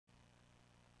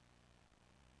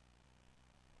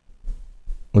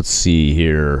Let's see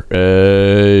here.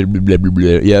 Blah, blah,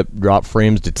 blah. Yep, drop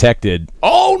frames detected.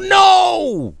 Oh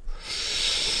no!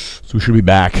 So we should be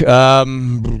back. It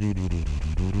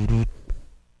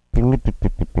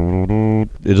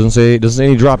doesn't say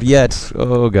any drop yet.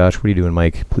 Oh gosh, what are you doing,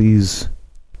 Mike? Please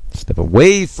step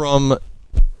away from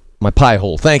my pie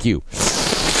hole. Thank you.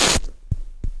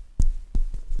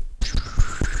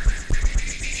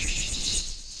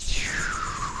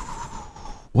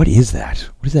 What is that?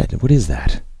 What is that? What is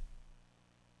that?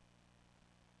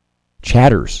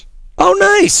 Chatters. Oh,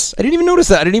 nice! I didn't even notice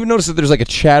that. I didn't even notice that there's like a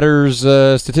chatters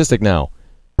statistic now.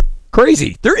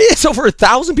 Crazy. There is over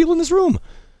 1,000 people in this room.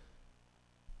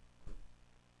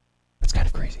 That's kind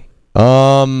of crazy.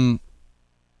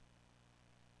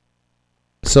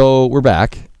 So we're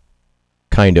back.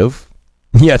 Kind of.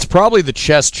 Yeah, it's probably the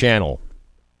chess channel.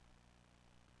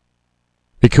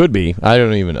 It could be. I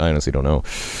honestly don't know.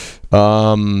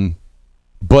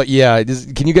 But yeah,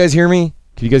 can you guys hear me?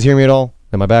 Can you guys hear me at all?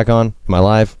 Am I back on? Am I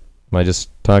live? Am I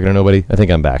just talking to nobody? I think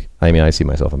I'm back. I mean, I see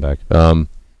myself. I'm back.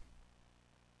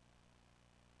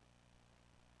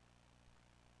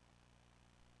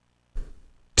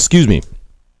 Excuse me.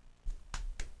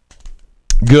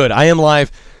 Good. I am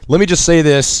live. Let me just say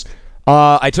this.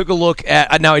 I took a look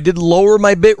at... Now, I did lower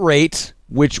my bit rate,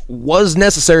 which was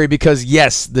necessary because,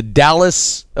 yes,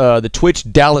 the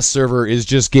Twitch Dallas server is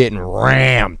just getting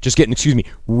rammed.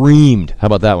 Reamed. How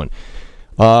about that one?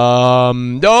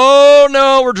 Oh,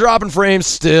 no, we're dropping frames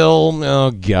still.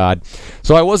 Oh, God.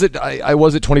 So I was at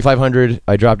 2,500.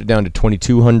 I dropped it down to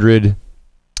 2,200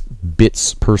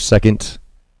 bits per second.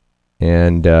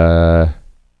 And,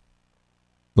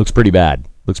 looks pretty bad.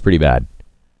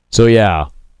 So, yeah.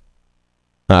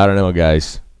 I don't know,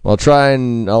 guys. I'll try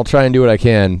and do what I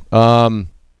can.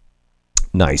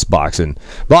 Nice boxing.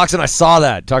 I saw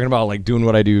that talking about like doing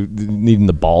what I do, needing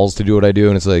the balls to do what I do,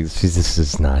 and it's like this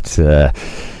is not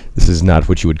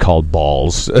what you would call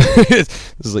balls.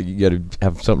 This is like you got to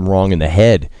have something wrong in the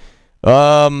head.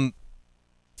 No,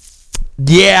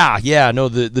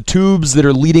 the tubes that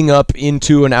are leading up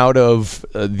into and out of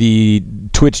the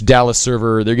Twitch Dallas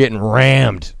server, they're getting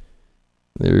rammed.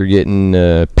 They're getting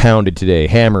pounded today,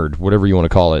 hammered, whatever you want to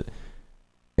call it.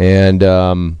 And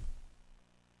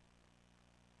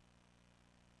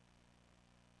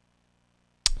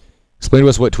explain to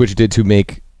us what Twitch did to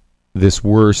make this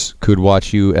worse. Could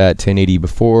watch you at 1080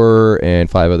 before and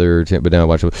 5 other, but now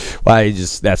watch.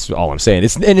 That's all I'm saying.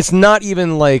 It's not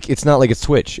even like it's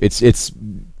Twitch. It's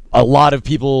a lot of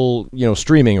people,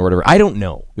 streaming or whatever. I don't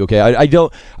know. Okay, I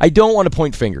don't want to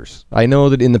point fingers. I know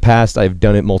that in the past I've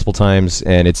done it multiple times,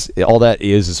 and all that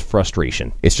is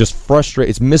frustration. It's just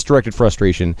It's misdirected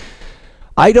frustration.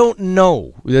 I don't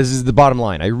know. This is the bottom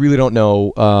line. I really don't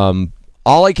know.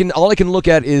 All I can look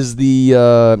at is the.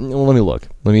 Let me look.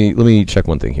 Let me check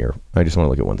one thing here. I just want to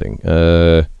look at one thing.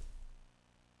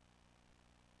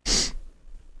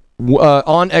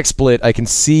 On XSplit, I can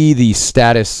see the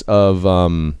status of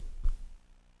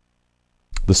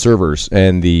the servers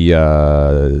and the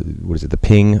what is it? The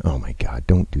ping. Oh my God!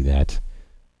 Don't do that.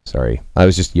 Sorry, I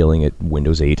was just yelling at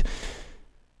Windows 8.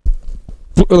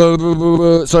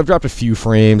 So I've dropped a few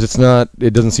frames.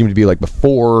 It doesn't seem to be like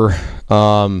before.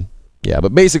 Yeah,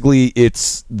 but basically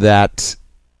it's that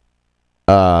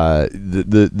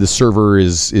the server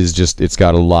is just it's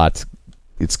got a lot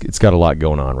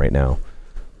going on right now.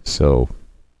 So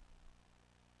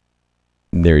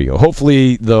there you go.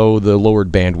 Hopefully, though, the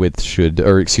lowered bandwidth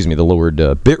the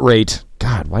lowered bit rate.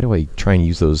 God, why do I try and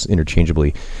use those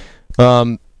interchangeably?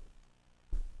 Hopefully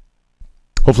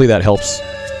that helps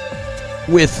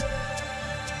with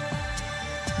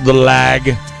the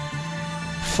lag.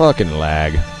 Fucking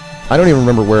lag. I don't even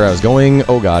remember where I was going.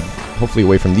 Oh God. Hopefully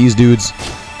away from these dudes.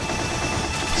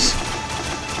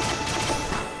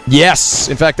 Yes!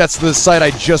 In fact, that's the site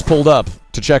I just pulled up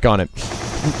to check on it.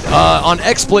 On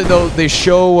XSplit, though, they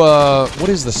show, what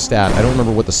is the stat? I don't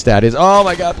remember what the stat is. Oh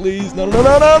my God, please. No.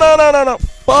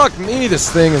 Fuck me,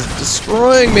 this thing is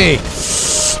destroying me.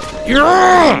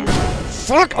 Yeah!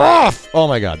 Fuck off! Oh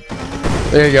my God.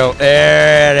 There you go.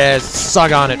 There it is.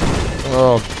 Suck on it.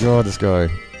 Oh God, this guy.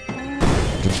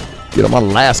 Get on my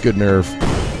last good nerve.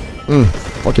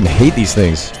 Fucking hate these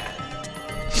things.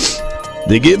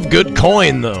 They give good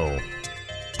coin, though.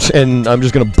 And I'm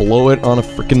just gonna blow it on a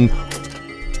freaking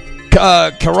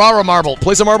Carrara marble.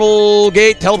 Place a marble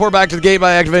gate, teleport back to the gate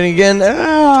by activating again.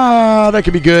 That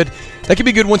could be good. That could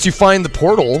be good once you find the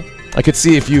portal. I could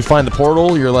see if you find the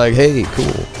portal, you're like, hey,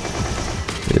 cool.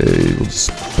 We'll just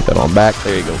put that on back.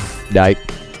 There you go. Die.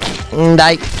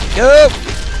 Die.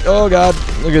 Oh God.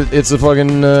 Look at it's a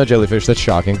fucking jellyfish. That's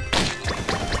shocking.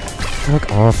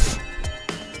 Fuck off.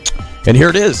 And here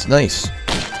it is. Nice.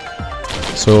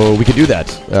 So we could do that.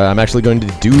 I'm actually going to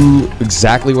do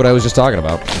exactly what I was just talking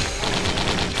about.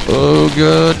 Oh,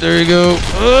 God. There you go.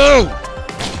 Oh!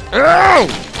 Oh!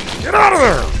 Get out of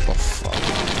there! Oh, fuck.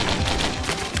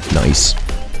 Nice.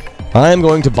 I'm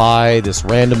going to buy this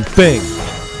random thing.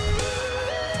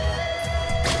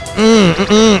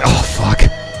 Oh, fuck.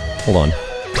 Hold on.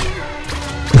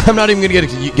 I'm not even going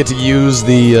to get to use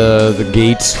the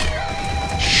gate.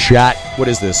 Shot. What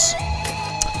is this?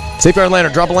 Safeguard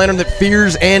lantern. Drop a lantern that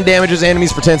fears and damages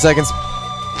enemies for 10 seconds.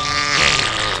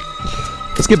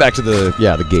 Let's get back to the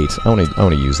gate. I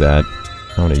want to use that.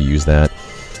 I want to use that.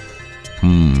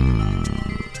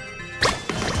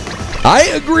 I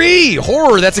agree.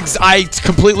 Horror. I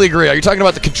completely agree. Are you talking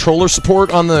about the controller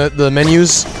support on the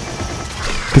menus?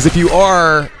 Because if you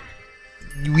are,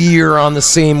 we're on the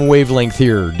same wavelength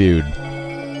here, dude.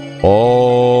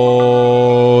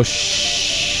 Oh,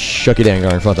 shucky dang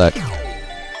darn, fuck that.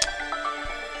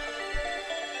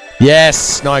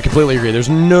 Yes! No, I completely agree. There's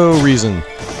no reason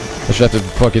I should have to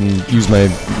fucking use my...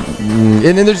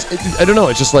 And then there's... I don't know,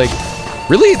 it's just like...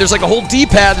 Really? There's like a whole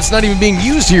D-pad that's not even being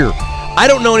used here. I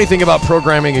don't know anything about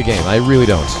programming a game. I really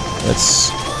don't.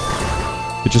 That's...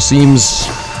 It just seems...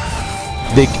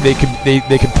 They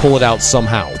could pull it out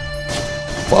somehow.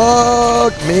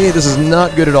 Fuck me, this is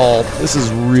not good at all. This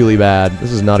is really bad.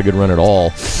 This is not a good run at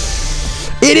all.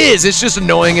 It is, it's just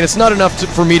annoying, and it's not enough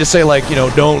for me to say, like, you know,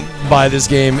 don't buy this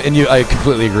game, and I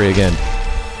completely agree again.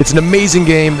 It's an amazing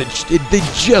game, that they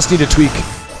just need to tweak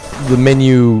the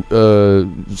menu,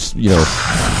 you know,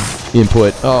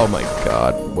 input. Oh my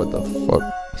god, what the fuck.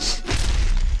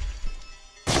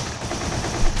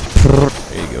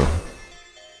 There you go.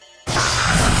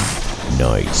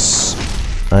 Nice.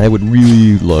 I would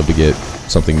really love to get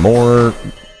something more.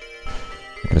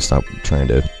 I'm gonna stop trying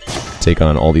to take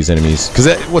on all these enemies. Because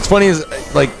what's funny is,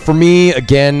 like, for me,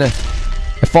 again,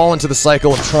 I fall into the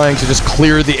cycle of trying to just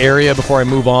clear the area before I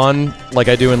move on, like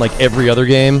I do in, like, every other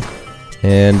game.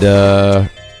 And,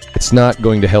 it's not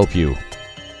going to help you.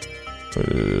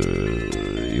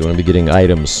 You want to be getting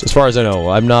items. As far as I know,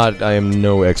 I am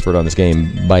no expert on this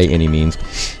game by any means.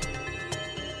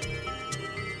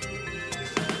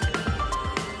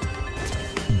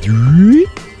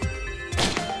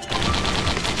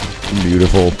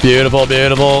 Beautiful, beautiful,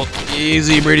 beautiful.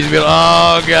 Easy, Brady's beautiful.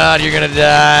 Oh god, you're gonna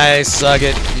die. Suck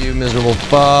it, you miserable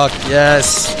fuck.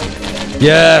 Yes.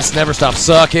 Yes, never stop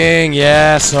sucking.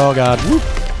 Yes. Oh god. Whoop.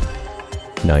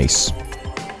 Nice.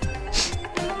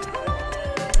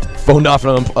 Phoned off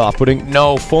and off-putting.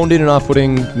 No, phoned in and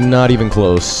off-putting, not even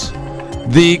close.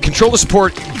 The controller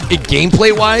support,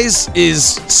 gameplay-wise,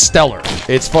 is stellar.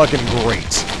 It's fucking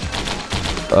great.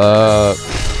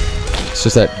 It's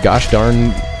just that gosh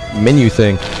darn menu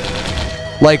thing.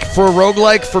 Like, for a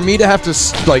roguelike, for me to have to,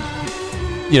 like,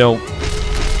 you know,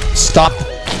 stop,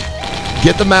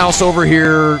 get the mouse over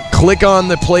here, click on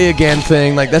the play again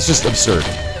thing, like, that's just absurd.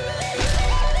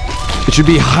 It should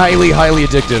be highly, highly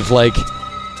addictive. Like,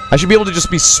 I should be able to just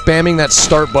be spamming that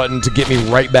start button to get me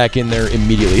right back in there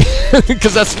immediately.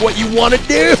 Because that's what you want to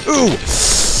do!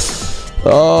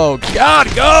 Oh, God,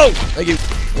 go! Thank you.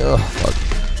 Oh, fuck.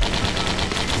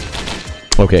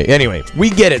 Okay, anyway, we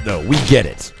get it, though. We get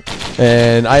it.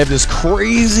 And I have this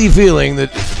crazy feeling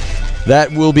that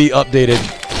that will be updated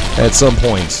at some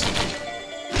point.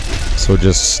 So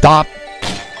just stop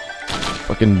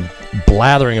fucking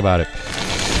blathering about it.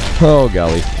 Oh,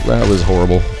 golly. That was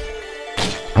horrible.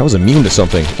 I was immune to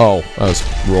something. Oh, I was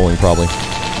rolling, probably.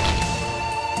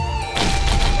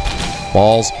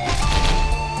 Balls.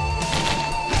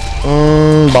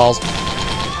 Balls.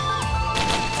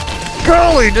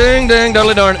 Golly ding dang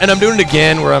dolly darn. And I'm doing it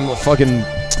again where I'm fucking...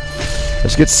 I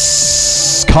just get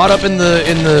caught up in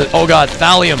the... Oh god,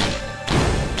 thallium.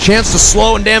 Chance to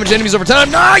slow and damage enemies over time.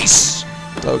 Nice!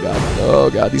 Oh god. Oh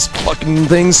god, these fucking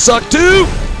things suck too!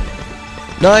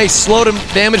 Nice, slowed him,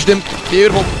 damaged him.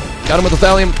 Beautiful. Got him with the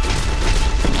thallium.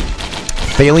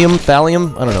 Thallium?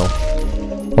 Thallium? I don't know.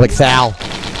 I like thal.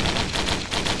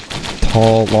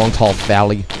 Tall, long, tall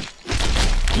thally.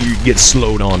 You get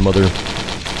slowed on, mother.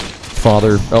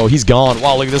 Father. Oh, he's gone.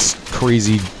 Wow, look at this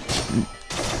crazy...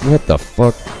 What the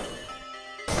fuck?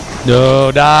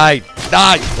 No, die!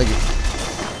 Die! Thank you.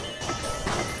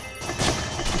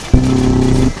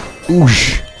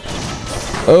 Oosh.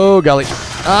 Oh, golly.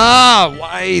 Ah!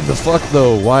 Why the fuck,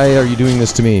 though? Why are you doing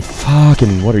this to me?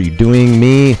 Fucking, what are you doing,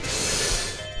 me?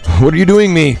 What are you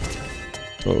doing, me?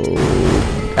 Oh,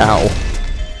 ow.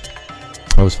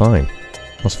 I was fine.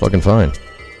 I was fucking fine.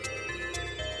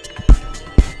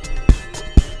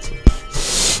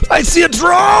 I see a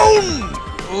drone!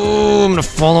 Oh, I'm gonna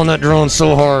fall on that drone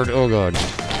so hard. Oh, god.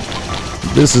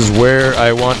 This is where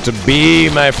I want to be,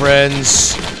 my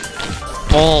friends.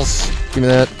 Balls. Give me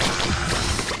that.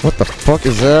 What the fuck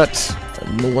is that? I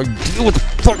have no idea what the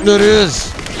fuck that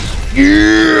is.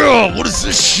 Yeah! What is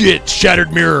this shit?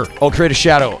 Shattered mirror. Oh, create a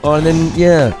shadow. Oh, and then,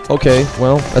 yeah. Okay,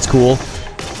 well, that's cool.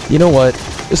 You know what?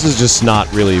 This is just not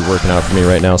really working out for me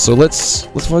right now. So let's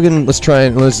try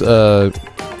and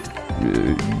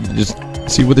just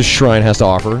see what this shrine has to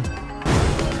offer.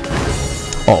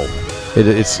 Oh.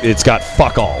 It's got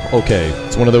fuck all. Okay,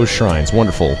 it's one of those shrines.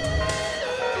 Wonderful.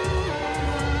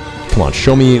 Come on,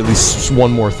 show me at least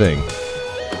one more thing.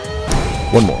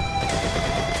 One more.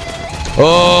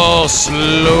 Oh,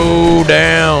 slow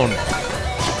down.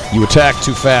 You attack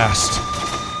too fast.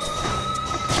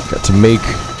 Got to make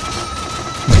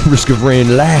the Risk of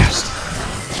Rain last.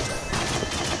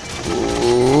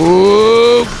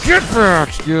 Oh, get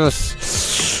back!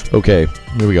 Yes. Okay,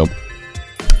 here we go.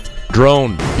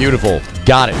 Drone. Beautiful.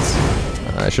 Got it.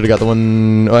 I should have got the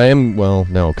one... I am... Well,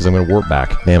 no, because I'm going to warp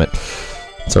back. Damn it.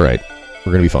 It's alright.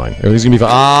 We're going to be fine. Everything's going to be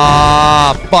fine.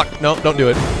 Ah! Fuck! No, don't do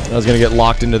it. I was going to get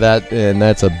locked into that, and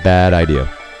that's a bad idea.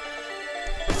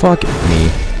 Fuck me.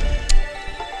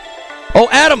 Oh,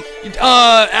 Adam!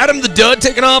 Adam the Dud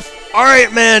taking off?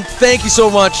 Alright, man. Thank you so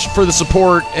much for the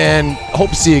support, and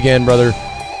hope to see you again, brother.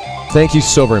 Thank you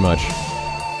so very much.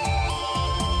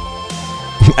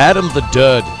 Adam the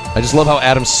Dud. I just love how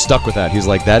Adam's stuck with that. He's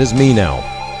like, that is me now.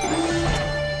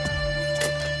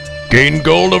 Gain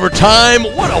gold over time.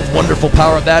 What a wonderful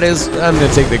power-up that is. I'm gonna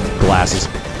take the glasses.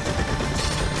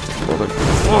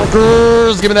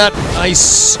 Motherfuckers. Give me that.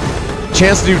 Nice.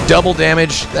 Chance to do double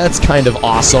damage. That's kind of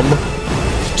awesome.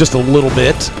 Just a little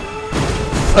bit.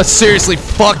 Seriously,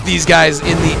 fuck these guys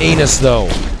in the anus, though.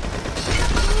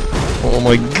 Oh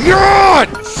my god!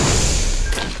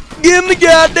 Give him the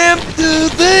goddamn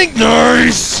thing!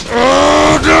 Nice!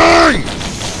 Oh, dang!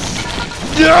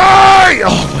 Die!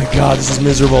 Oh my god, this is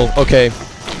miserable. Okay.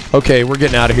 Okay, we're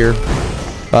getting out of here.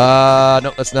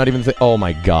 No, that's not even the thing. Oh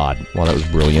my god. Wow, that was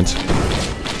brilliant.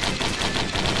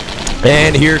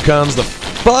 And here comes the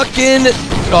fucking...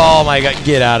 Oh my god,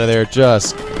 get out of there.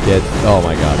 Just get... Oh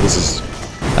my god, this is...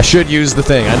 I should use the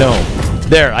thing, I know.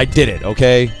 There, I did it,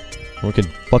 okay? We can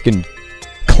fucking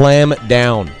clam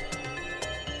down.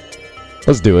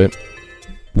 Let's do it.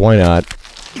 Why not?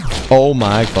 Oh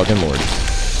my fucking lord.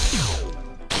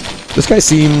 This guy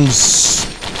seems...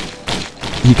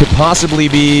 He could possibly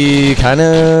be kind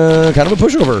of a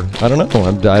pushover. I don't know.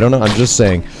 I don't know. I'm just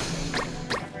saying.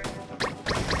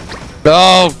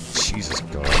 Oh, Jesus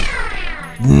God.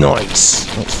 Nice.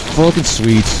 That's fucking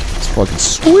sweet. That's fucking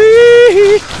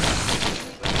sweet.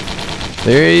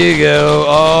 There you go.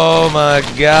 Oh my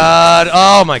god.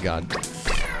 Oh my god.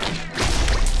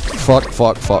 Fuck,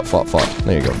 fuck, fuck, fuck, fuck.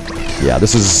 There you go. Yeah,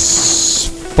 this is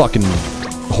fucking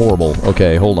horrible.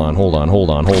 Okay, hold on, hold on, hold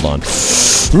on, hold on.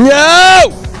 No!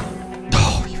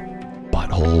 Oh, you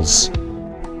buttholes.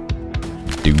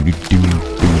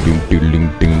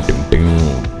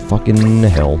 Fucking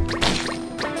hell.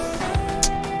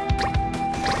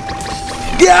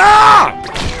 Yeah!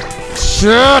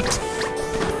 Shit!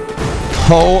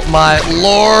 Oh my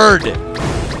lord!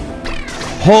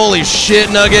 Holy shit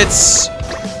nuggets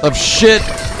of shit.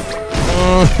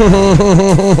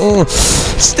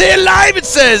 Stay alive, it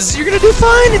says! You're gonna do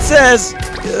fine, it says!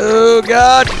 Oh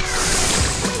god.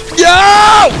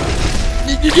 Yo!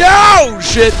 Yo!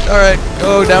 Shit. Alright.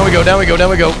 Oh, down we go, down we go, down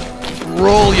we go.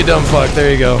 Roll, you dumb fuck.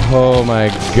 There you go. Oh my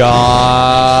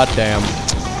god damn.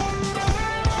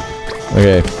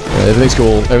 Okay. Everything's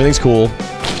cool. Everything's cool.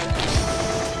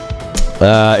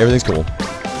 Everything's cool.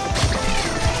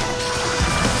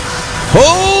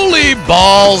 Holy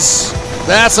balls!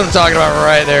 That's what I'm talking about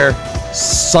right there.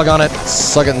 Suck on it.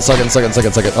 Suck it and suck it and suck it and suck it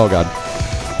and suck it. Oh god.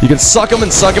 You can suck them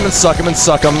and suck them and suck them and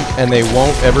suck them, and they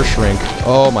won't ever shrink.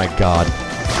 Oh my god.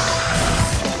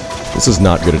 This is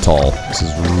not good at all. This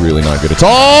is really not good at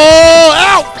all.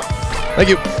 Ow! Thank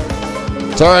you.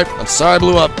 It's alright. I'm sorry I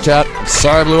blew up, chat. I'm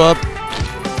sorry I blew up.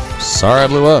 Sorry I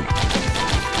blew up.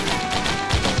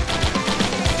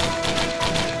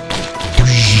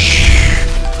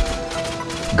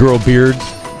 Girl beard.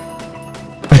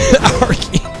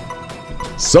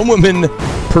 Some women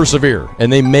persevere,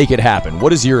 and they make it happen.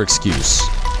 What is your excuse?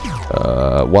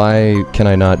 Why can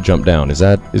I not jump down? Is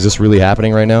this really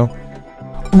happening right now?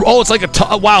 Oh, it's like a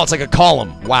wow, it's like a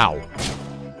column. Wow.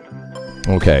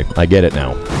 Okay, I get it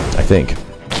now. I think.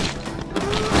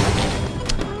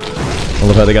 I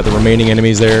love how they got the remaining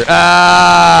enemies there.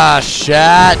 Ah,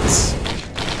 shit.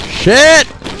 Shit.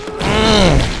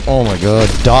 Oh my god.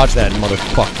 Dodge that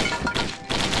motherfucker.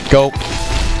 Go.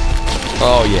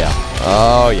 Oh yeah.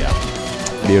 Oh yeah.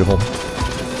 Beautiful.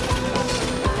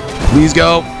 Please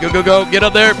go. Go, go, go. Get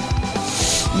up there.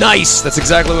 Nice. That's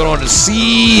exactly what I wanted to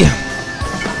see.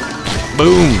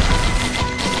 Boom.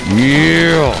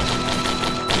 Yeah.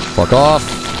 Fuck off.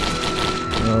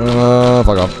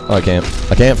 Fuck off. Oh, I can't.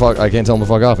 I can't tell him to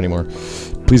fuck off anymore.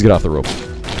 Please get off the rope.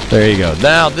 There you go.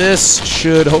 Now this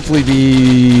should hopefully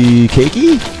be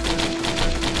cakey.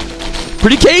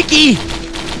 Pretty cakey.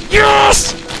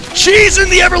 Yes! Cheesing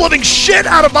the ever-loving shit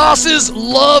out of bosses.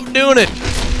 Love doing it.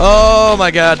 Oh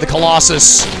my god, the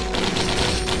Colossus.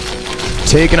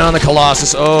 Taking on the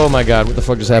Colossus. Oh my god, what the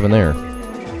fuck just happened there?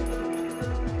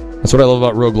 That's what I love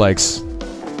about roguelikes.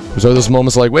 There's always those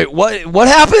moments like, wait, what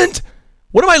happened?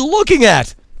 What am I looking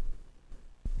at?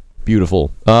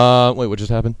 Beautiful. Wait, what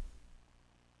just happened?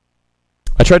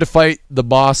 I tried to fight the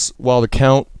boss while the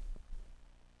count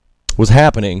was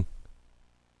happening,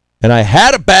 and I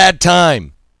had a bad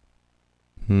time.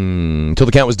 Until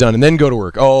the count was done, and then go to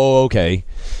work. Oh, okay.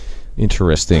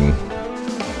 Interesting.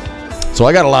 So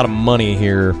I got a lot of money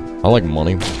here. I like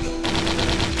money. What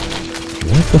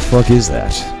the fuck is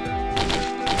that?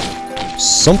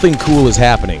 Something cool is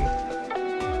happening.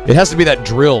 It has to be that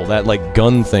drill, that, like,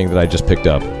 gun thing that I just picked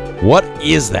up. What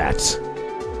is that?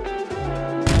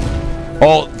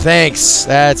 Oh, thanks.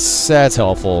 That's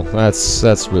helpful.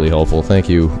 That's really helpful. Thank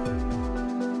you.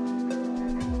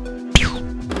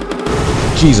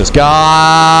 Jesus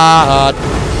God.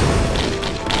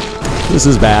 This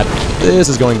is bad. This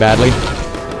is going badly.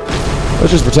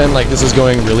 Let's just pretend like this is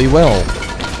going really well.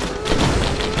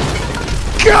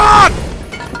 God!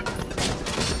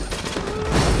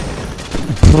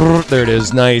 There it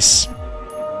is. Nice.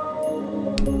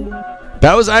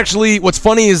 That was actually... What's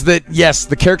funny is that, yes,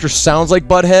 the character sounds like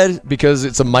Butthead because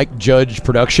it's a Mike Judge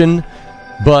production,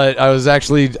 but I was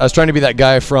trying to be that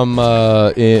guy from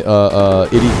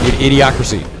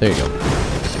Idiocracy. There you go.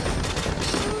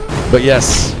 But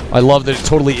yes, I love that it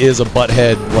totally is a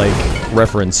Butthead, like,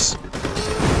 reference.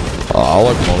 Oh, I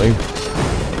like money.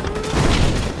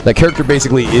 That character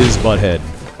basically is Butthead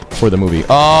for the movie.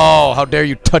 Oh, how dare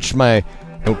you touch my...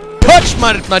 Don't touch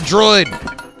my droid!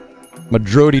 My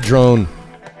droidy drone.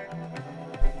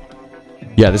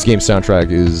 Yeah, this game's soundtrack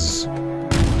is...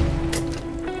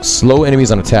 Slow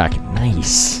enemies on attack.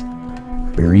 Nice.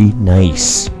 Very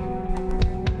nice.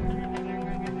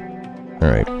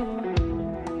 Alright.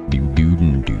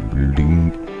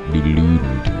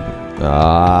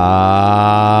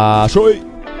 Sorry.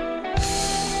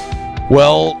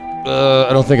 Well, I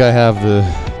don't think I have the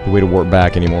way to warp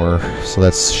back anymore, so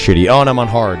that's shitty. Oh, and I'm on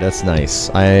hard. That's nice.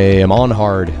 I am on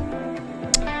hard.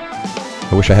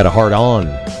 I wish I had a hard on.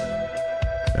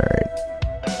 Alright.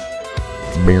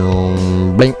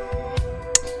 Blink.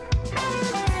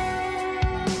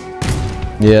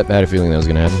 Yep, I had a feeling that was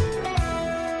gonna happen.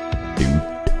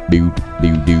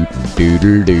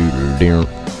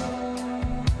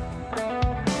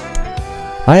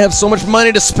 I have so much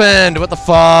money to spend. What the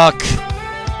fuck?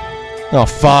 Oh,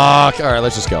 fuck. Alright,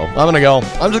 let's just go. I'm gonna go.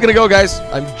 I'm just gonna go, guys.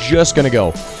 I'm just gonna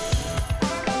go.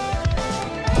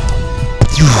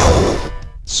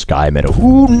 Sky Meadow.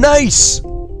 Ooh, nice!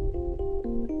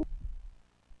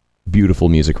 Beautiful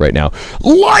music right now.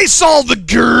 Lysol the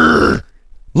grrr!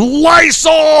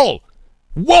 Lysol!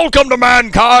 Welcome to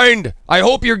mankind! I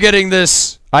hope you're getting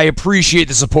this. I appreciate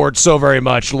the support so very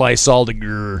much, Lysol the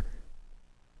grrr.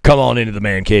 Come on into the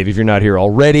man cave if you're not here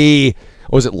already.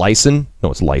 Oh, is it Lyson?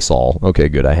 No, it's Lysol. Okay,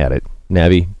 good, I had it.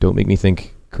 Navi, don't make me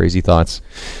think crazy thoughts.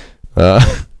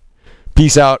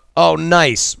 Peace out. Oh,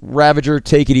 nice. Ravager,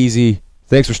 take it easy.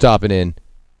 Thanks for stopping in.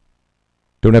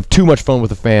 Don't have too much fun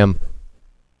with the fam.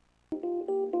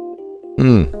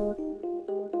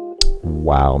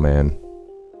 Wow, man.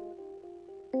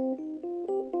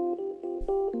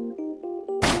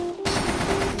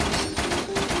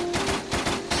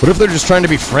 What if they're just trying to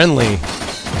be friendly?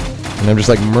 And I'm just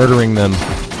like murdering them.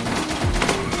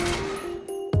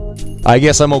 I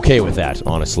guess I'm okay with that,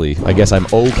 honestly. I guess I'm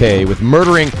okay with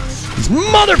murdering these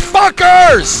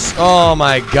motherfuckers! Oh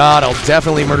my god, I'll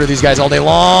definitely murder these guys all day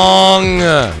long!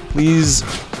 Please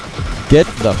get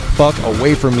the fuck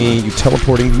away from me, you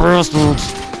teleporting bastards!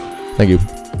 Thank you.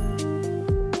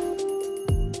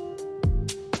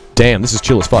 Damn, this is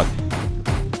chill as fuck.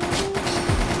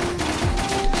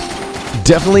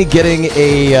 Definitely getting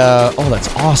a, oh, that's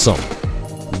awesome.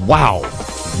 Wow.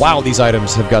 Wow, these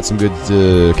items have got some good,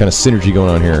 kind of synergy going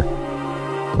on here.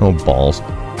 Oh, balls.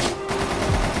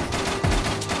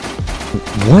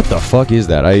 What the fuck is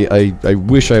that? I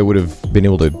wish I would have been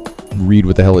able to read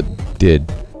what the hell it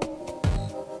did.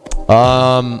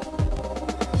 Oh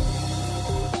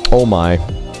my.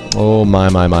 Oh my.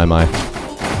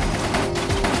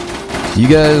 You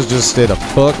guys just stay the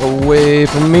fuck away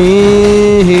from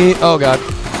me. Oh, God.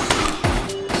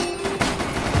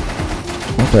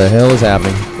 What the hell is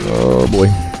happening? Oh, boy.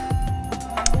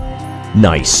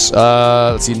 Nice.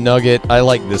 Let's see, Nugget. I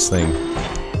like this thing.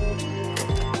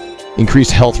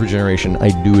 Increased health regeneration.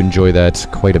 I do enjoy that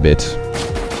quite a bit.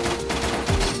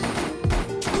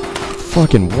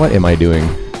 Fucking what am I doing?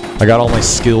 I got all my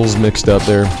skills mixed up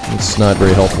there. It's not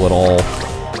very helpful at all.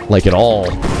 Like, at all.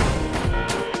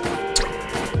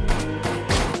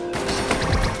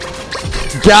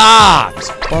 God!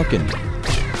 Fucking...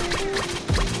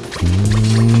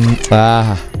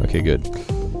 okay, good.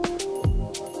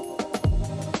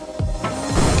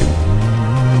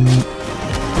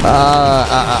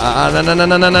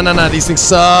 No, these things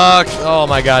suck! Oh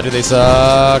my god, do they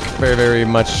suck! Very, very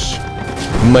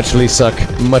muchly suck.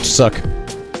 Much suck.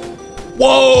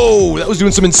 Whoa! That was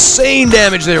doing some insane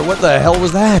damage there! What the hell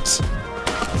was that?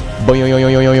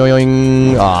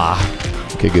 Boing. Ah.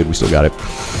 Okay, good, we still got it.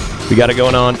 We got it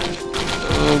going on.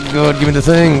 Oh god, give me the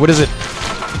thing. What is it?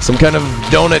 Some kind of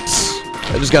donut.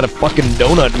 I just got a fucking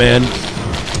donut, man.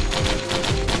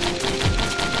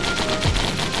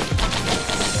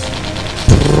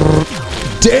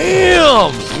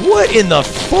 Damn! What in the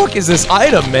fuck is this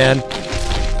item, man?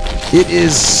 It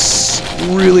is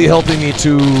really helping me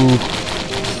to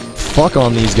fuck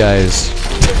on these guys.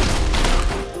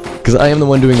 Because I am the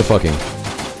one doing the fucking.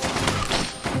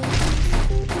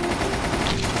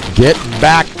 Get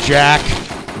back, Jack!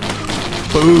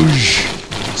 Booge!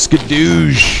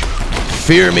 Skadooge!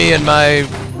 Fear me and my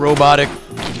robotic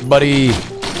buddy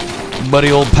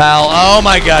old pal. Oh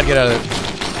my god, get out of there.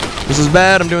 This is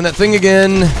bad, I'm doing that thing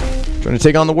again. Trying to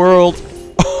take on the world.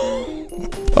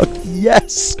 Fuck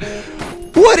yes!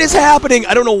 What is happening?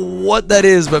 I don't know what that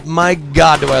is, but my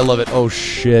god do I love it. Oh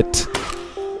shit.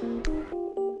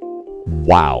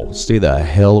 Wow, stay the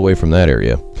hell away from that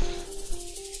area.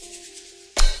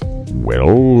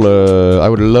 Well, I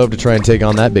would love to try and take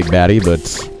on that big baddie,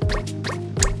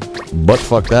 but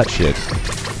fuck that shit.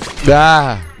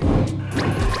 Ah!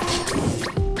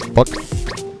 Fuck.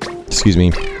 Excuse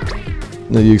me.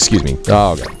 Excuse me.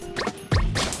 Oh, okay.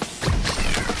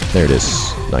 There it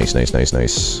is. Nice. Did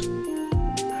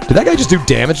that guy just do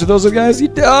damage to those guys?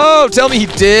 Oh, tell me he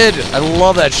did! I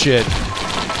love that shit.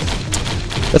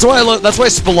 That's why that's why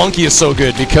Spelunky is so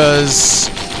good, because,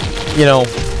 you know,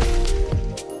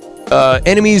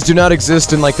 enemies do not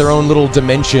exist in, like, their own little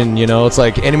dimension, you know? It's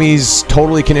like, enemies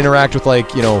totally can interact with,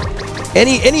 like, you know,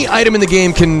 any item in the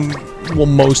game can, well,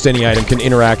 most any item can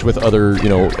interact with other, you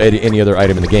know, any other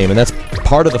item in the game, and that's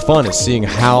part of the fun, is seeing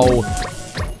how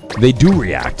they do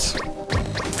react.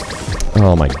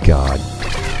 Oh my god.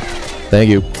 Thank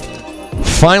you.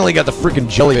 Finally got the freaking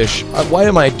jellyfish. Why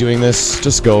am I doing this?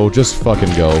 Just go. Just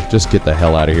fucking go. Just get the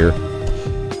hell out of here.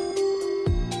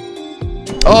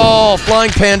 Oh,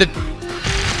 Flying Panda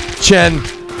Chen.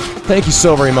 Thank you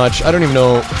so very much. I don't even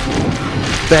know.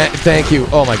 Thank you.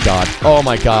 Oh my god. Oh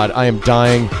my god. I am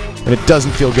dying. And it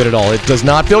doesn't feel good at all. It does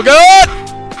not feel good!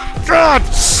 God!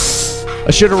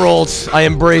 I should have rolled. I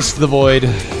embraced the void.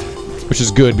 Which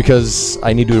is good, because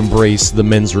I need to embrace the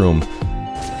men's room.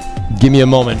 Give me a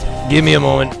moment. Give me a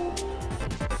moment.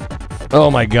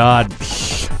 Oh my god.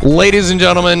 Ladies and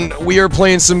gentlemen, we are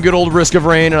playing some good old Risk of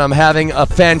Rain, and I'm having a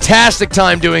fantastic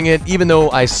time doing it, even though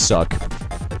I suck.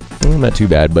 Well, not too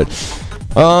bad, but...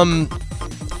 I'm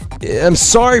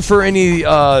sorry for any,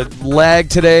 lag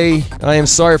today. I am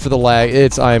sorry for the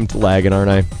lag. I'm lagging, aren't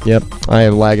I? Yep, I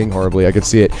am lagging horribly. I can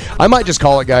see it. I might just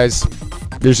call it, guys.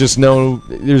 There's just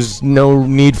there's no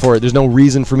need for it. There's no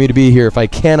reason for me to be here. If I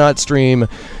cannot stream,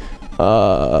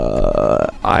 there's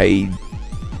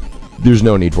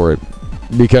no need for it.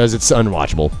 Because it's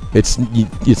unwatchable. It's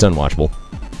unwatchable.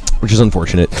 Which is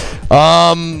unfortunate.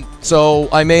 So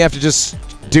I may have to just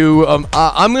do,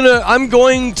 I'm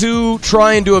going to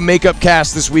try and do a makeup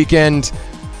cast this weekend.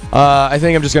 I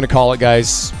think I'm just gonna call it,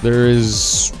 guys. There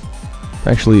is...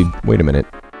 Actually, wait a minute.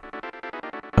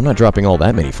 I'm not dropping all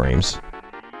that many frames.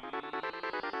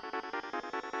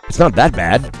 It's not that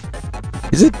bad.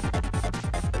 Is it?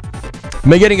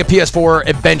 Am I getting a PS4?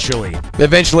 Eventually.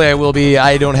 Eventually I will be.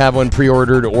 I don't have one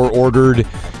pre-ordered or ordered.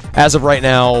 As of right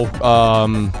now,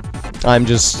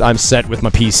 I'm set with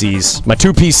my PCs. My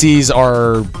two PCs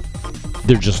are...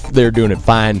 They're doing it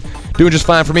fine. Doing just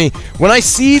fine for me. When I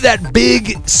see that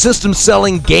big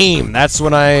system-selling game, that's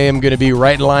when I am going to be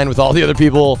right in line with all the other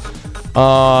people.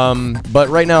 But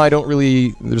right now I don't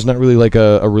really... There's not really like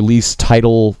a release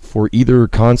title for either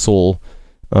console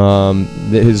that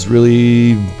has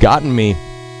really gotten me.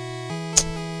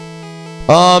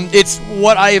 It's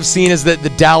what I have seen is that the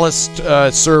Dallas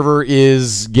server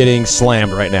is getting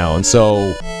slammed right now, and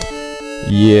so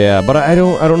yeah. But I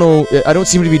don't know. I don't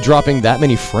seem to be dropping that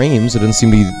many frames. It doesn't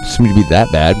seem to be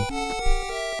that bad.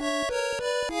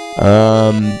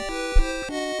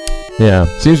 Yeah,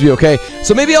 seems to be okay.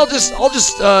 So maybe I'll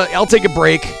take a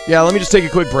break. Yeah, let me just take a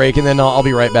quick break, and then I'll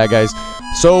be right back, guys.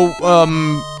 So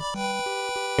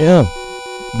yeah.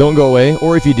 Don't go away,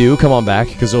 or if you do, come on back,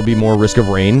 because there'll be more risk of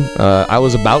rain. I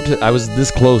was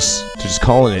this close to just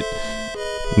calling it,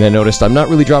 and then noticed I'm not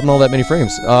really dropping all that many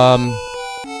frames.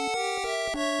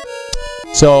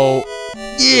 So,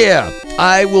 yeah,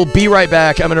 I will be right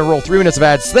back. I'm going to roll 3 minutes of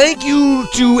ads. Thank you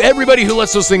to everybody who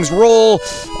lets those things roll.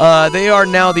 They are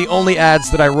now the only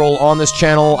ads that I roll on this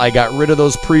channel. I got rid of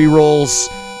those pre-rolls.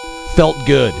 Felt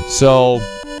good. So,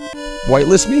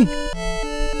 whitelist me?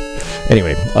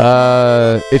 Anyway,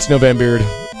 it's November.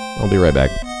 I'll be right back.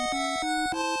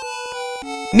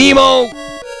 Nemo!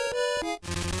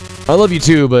 I love you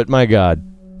too, but my god.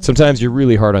 Sometimes you're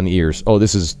really hard on the ears. Oh,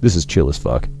 this is chill as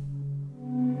fuck.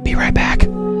 Be right back.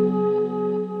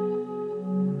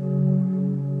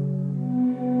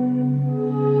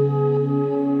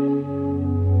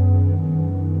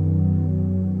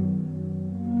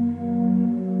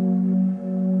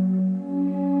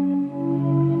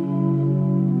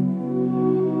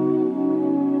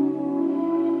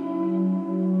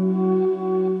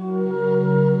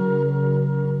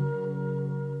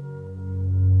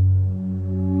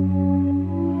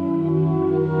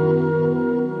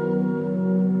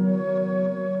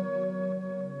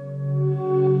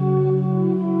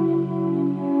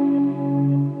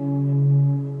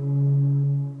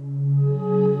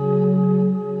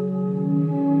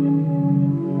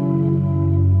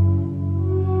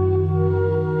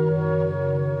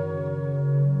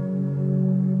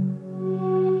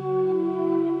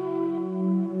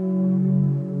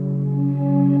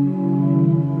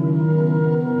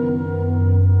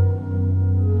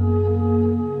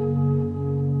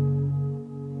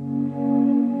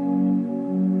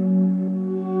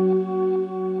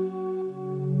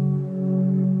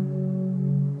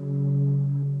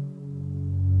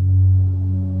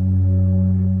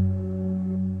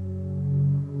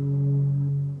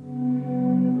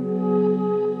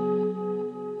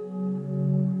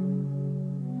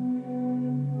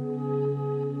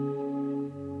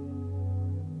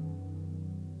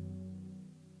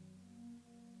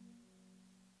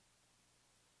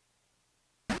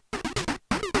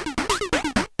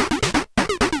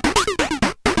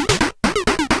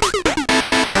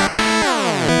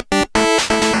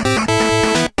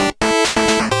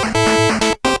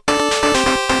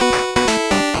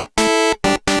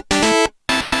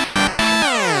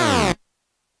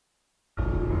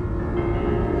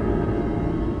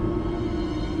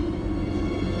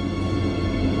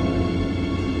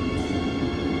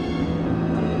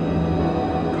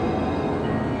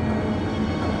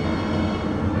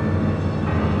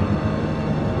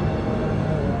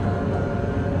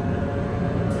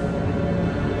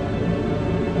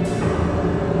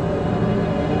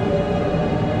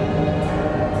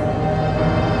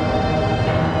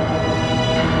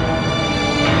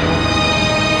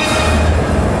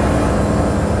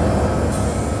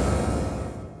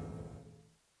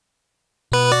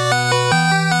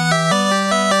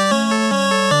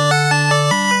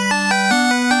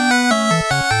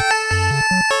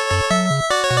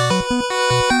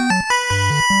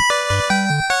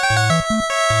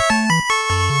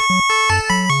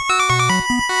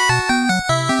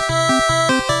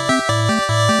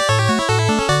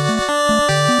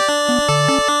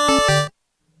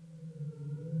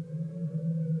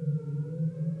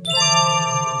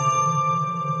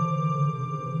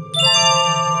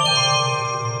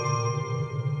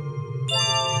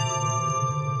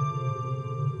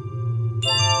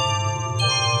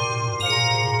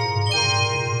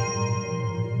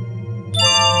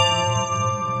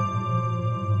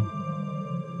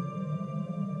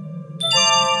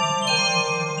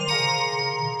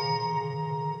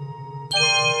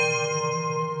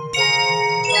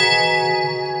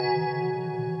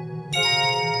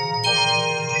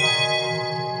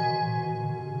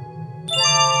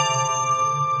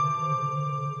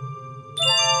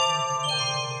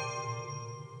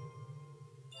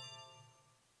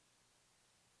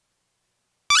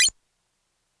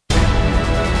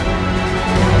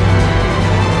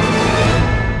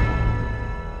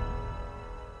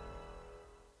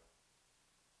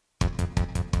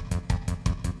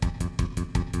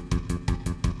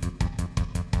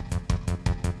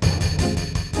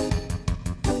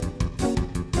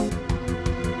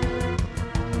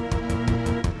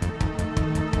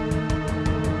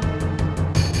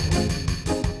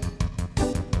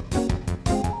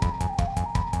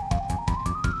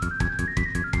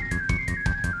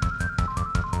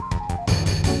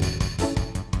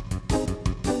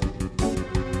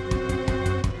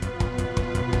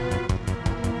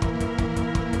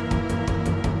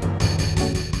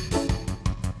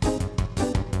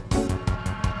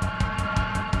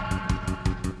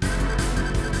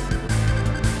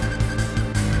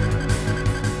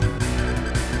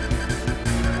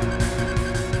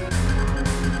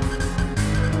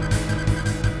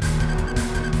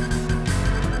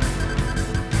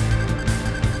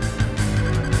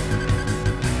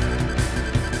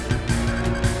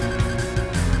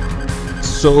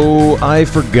 So I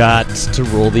forgot to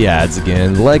roll the ads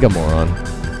again, like a moron.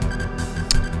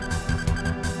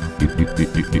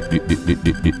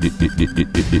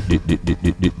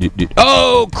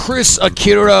 Oh, Chris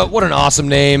Akira, what an awesome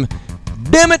name.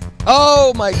 Damn it!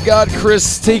 Oh my God,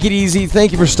 Chris, take it easy.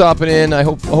 Thank you for stopping in. I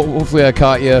hopefully I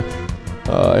caught you,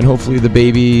 and hopefully the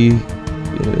baby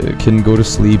can go to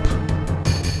sleep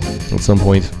at some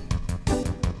point.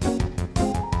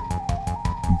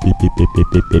 Beep, beep, beep, beep,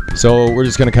 beep, beep. So we're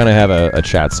just gonna kind of have a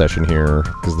chat session here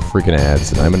because the freaking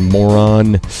ads, and I'm a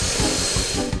moron.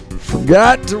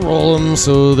 Forgot to roll them,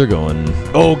 so they're going.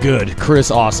 Oh, good,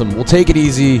 Chris, awesome. We'll take it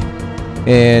easy,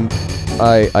 and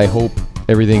I hope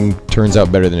everything turns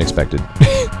out better than expected.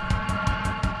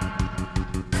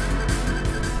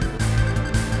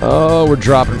 Oh, we're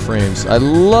dropping frames. I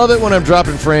love it when I'm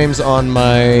dropping frames on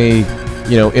my,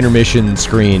 intermission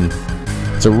screen.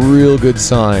 It's a real good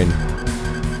sign.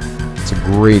 It's a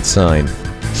great sign.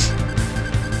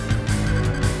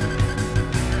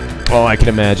 Oh, I can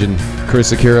imagine.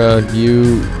 Chris Akira,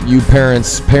 you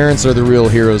parents are the real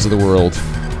heroes of the world.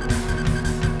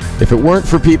 If it weren't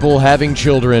for people having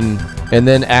children and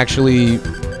then actually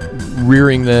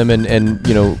rearing them and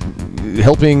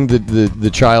helping the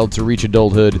child to reach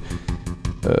adulthood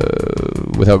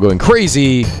without going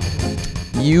crazy,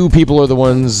 you people are the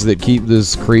ones that keep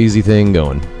this crazy thing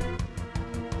going.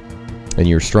 And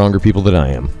you're stronger people than I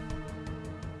am.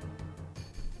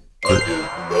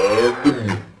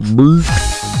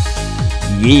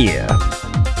 Yeah.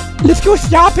 Let's go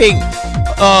shopping!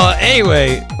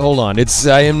 Anyway, hold on.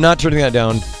 I am not turning that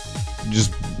down.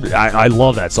 Just, I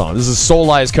love that song. This is Soul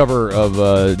Eye's cover of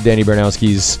Danny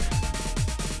Baranowski's.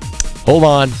 Hold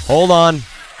on.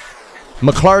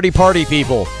 McClarty Party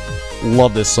people.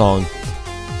 Love this song.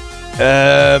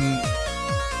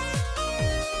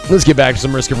 Let's get back to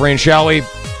some Risk of Rain, shall we?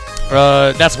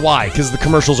 That's why, because the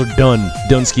commercials are done.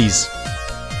 Dunskies.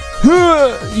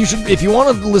 You should, if you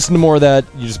want to listen to more of that,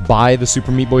 you just buy the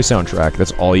Super Meat Boy soundtrack.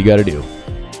 That's all you gotta do.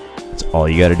 That's all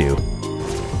you gotta do.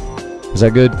 Is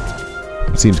that good?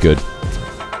 It seems good.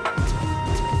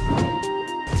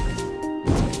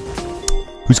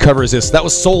 Whose cover is this? That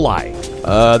was Soul Eye.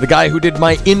 The guy who did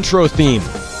my intro theme.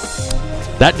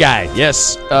 That guy,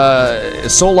 yes.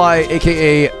 Soul Eye,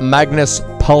 a.k.a. Magnus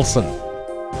Paulsen.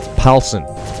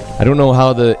 I don't know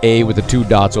how the A with the 2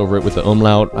 dots over it with the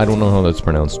umlaut, I don't know how that's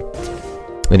pronounced.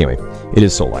 Anyway, it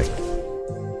is Soul Eye.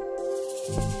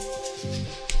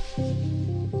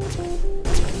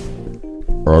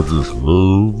 I just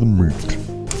love the meat.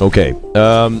 Okay,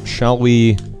 shall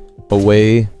we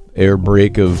away air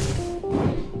break of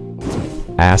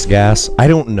ass gas? I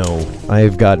don't know.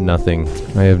 I've got nothing.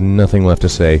 I have nothing left to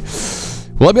say.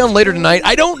 Will I be on later tonight?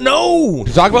 I don't know!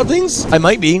 To talk about things? I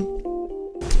might be.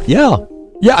 Yeah.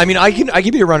 Yeah, I mean, I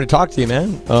can be around to talk to you,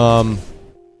 man.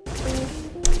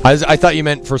 I thought you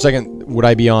meant for a second, would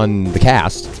I be on the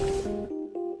cast?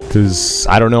 Because,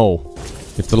 I don't know.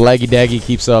 If the laggy-daggy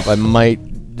keeps up, I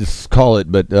might just call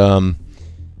it, but,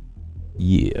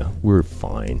 yeah, we're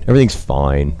fine. Everything's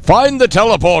fine. Find the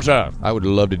teleporter! I would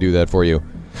love to do that for you.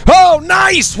 Oh,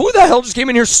 nice! Who the hell just came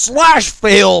in here?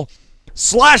 /fail!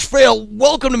 /fail,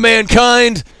 welcome to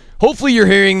mankind! Hopefully you're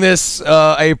hearing this.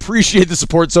 I appreciate the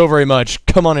support so very much.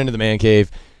 Come on into the man cave.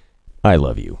 I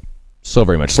love you so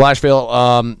very much. /fail,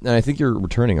 and I think you're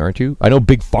returning, aren't you? I know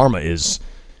Big Pharma is.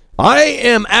 I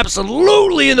am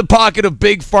absolutely in the pocket of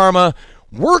Big Pharma,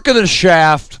 working the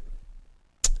shaft,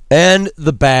 and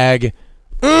the bag.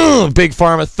 Big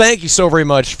Pharma, thank you so very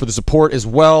much for the support as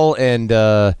well, and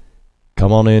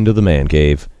come on into the man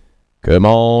cave. Come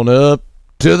on up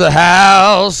to the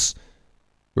house.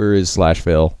 Where is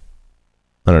 /fail?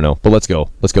 I don't know, but let's go.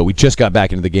 Let's go. We just got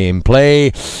back into the game. Play.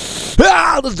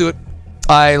 Let's do it.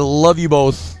 I love you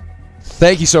both.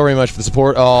 Thank you so very much for the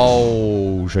support.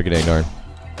 Oh, shuck it dang darn.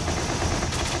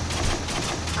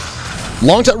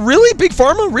 Long time. Really? Big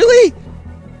Pharma? Really?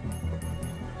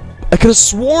 I could have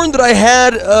sworn that I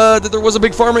had, that there was a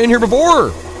Big Pharma in here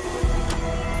before.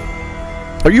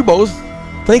 Are you both?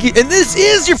 Thank you. And this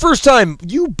is your first time.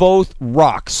 You both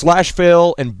rock.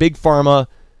 /fail and Big Pharma.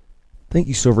 Thank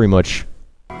you so very much.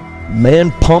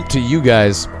 Man, pump to you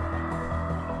guys.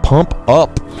 Pump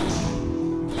up.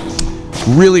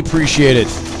 Really appreciate it.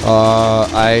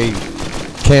 I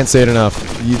can't say it enough.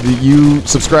 You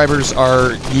subscribers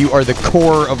are the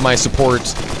core of my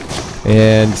support.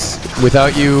 And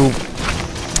without you,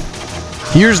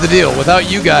 here's the deal.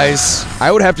 Without you guys, I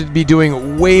would have to be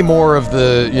doing way more of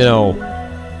the,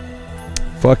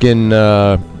 fucking,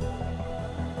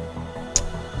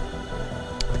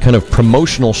 kind of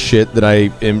promotional shit that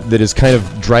that is kind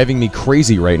of driving me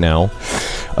crazy right now.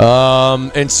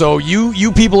 And so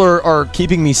you people are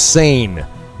keeping me sane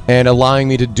and allowing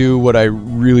me to do what I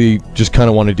really just kind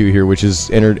of want to do here, which is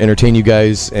entertain you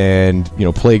guys and, you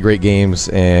know, play great games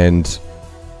and,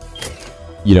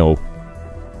 you know,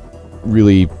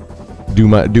 really do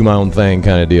my own thing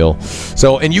kind of deal.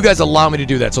 So, and you guys allow me to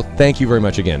do that, so thank you very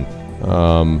much again.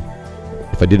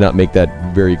 If I did not make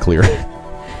that very clear.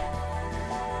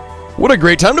 What a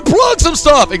great time to plug some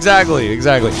stuff! Exactly.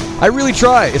 I really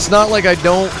try. It's not like I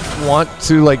don't want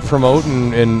to, like, promote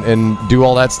and do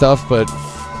all that stuff, but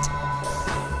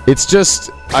it's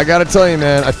just, I gotta tell you,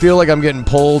 man, I feel like I'm getting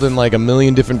pulled in, like, a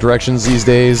million different directions these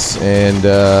days, and,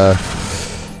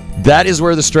 that is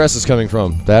where the stress is coming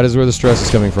from. I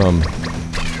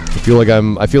feel like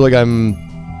I'm, I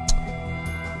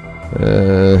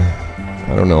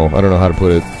don't know how to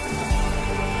put it.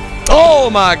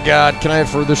 Oh my god, can I have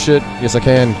further shit? Yes, I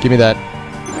can. Give me that.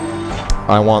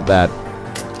 I want that.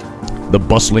 The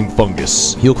bustling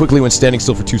fungus. Heal quickly when standing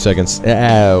still for 2 seconds.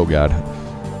 Oh god.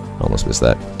 Almost missed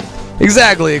that.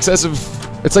 Exactly, excessive.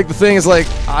 It's like the thing is like,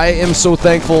 I am so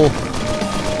thankful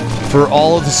for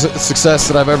all of the success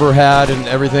that I've ever had and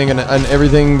everything, and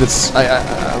everything that's...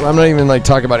 I'm not even like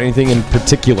talking about anything in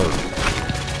particular.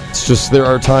 It's just, there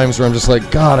are times where I'm just like,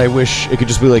 God, I wish it could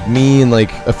just be like me and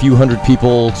like a few hundred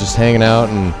people just hanging out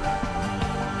and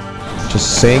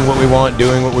just saying what we want,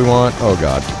 doing what we want. Oh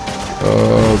god.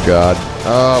 Oh god.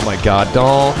 Oh my god.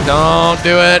 Don't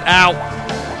do it. Ow!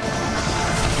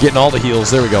 Getting all the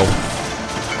heals. There we go.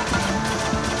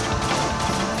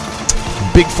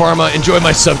 Big Pharma, enjoy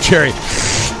my sub cherry.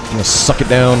 I'm gonna suck it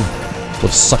down.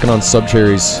 Love sucking on sub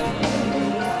cherries.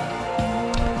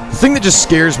 The thing that just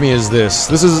scares me is this.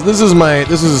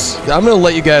 I'm gonna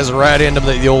let you guys right into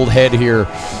the old head here.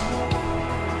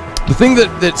 The thing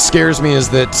that scares me is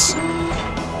that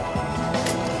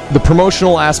the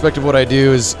promotional aspect of what I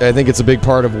do is, I think it's a big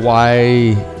part of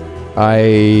why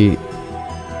I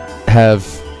have,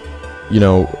 you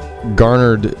know,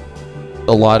 garnered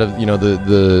a lot of, you know,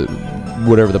 the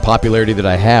whatever, the popularity that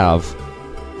I have.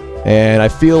 And I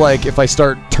feel like if I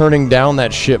start turning down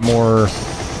that shit more,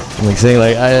 like saying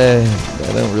like, I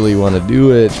don't really want to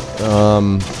do it,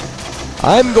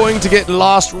 I'm going to get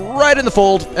lost right in the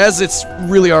fold, as it's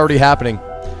really already happening.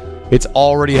 It's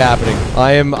already happening.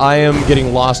 I am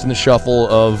getting lost in the shuffle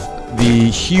of the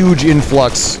huge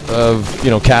influx of, you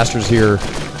know, casters here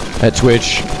at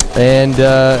Twitch, and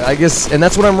I guess, and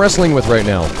that's what I'm wrestling with right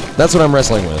now. That's what I'm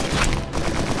wrestling with.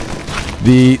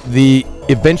 The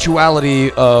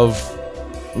eventuality of,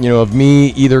 you know, of me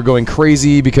either going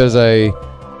crazy because I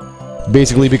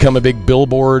basically become a big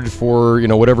billboard for, you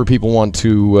know, whatever people want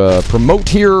to promote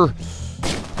here,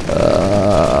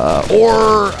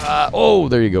 oh,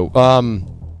 there you go,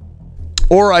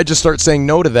 or I just start saying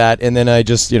no to that, and then I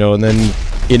just, you know, and then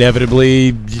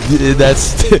inevitably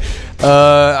that's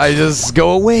I just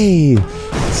go away.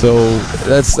 So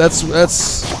that's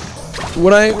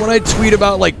when I tweet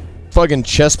about like fucking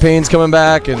chest pains coming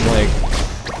back and like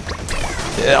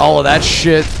all of that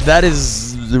shit, that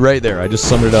is right there. I just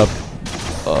summed it up.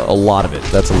 A lot of it.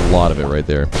 That's a lot of it right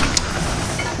there.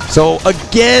 So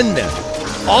again,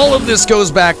 all of this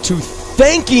goes back to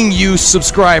thanking you,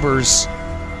 subscribers,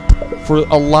 for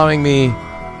allowing me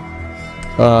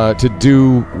to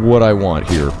do what I want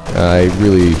here. I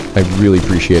really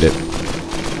appreciate it.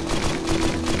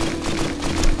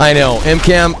 I know,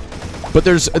 MCAM, but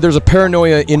there's a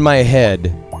paranoia in my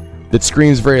head that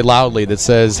screams very loudly that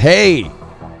says, hey,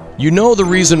 you know the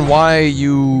reason why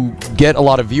you get a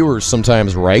lot of viewers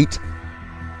sometimes, right?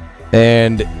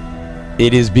 And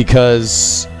it is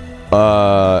because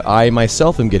I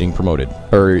myself am getting promoted,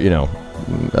 or, you know,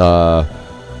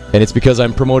 and it's because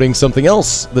I'm promoting something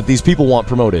else that these people want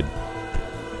promoted.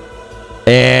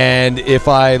 And if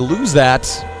I lose that,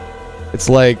 it's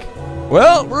like,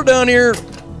 well, we're down here.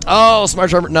 Oh,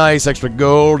 smart sharper, nice, extra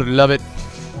gold, love it.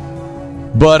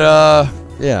 But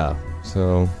yeah.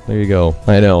 So there you go.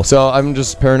 I know. So I'm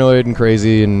just paranoid and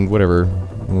crazy and whatever.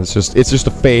 And it's just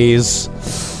a phase.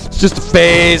 It's just a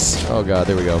phase. Oh god,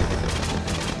 there we go.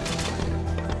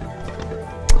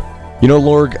 You know,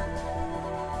 Lorg.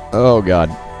 Oh god.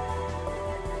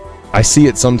 I see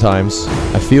it sometimes.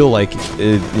 I feel like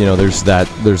it, you know, there's that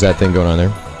thing going on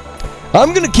there.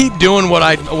 I'm gonna keep doing what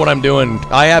I'm doing.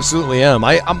 I absolutely am.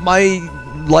 My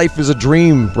life is a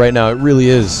dream right now. It really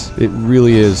is. It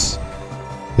really is.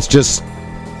 It's just,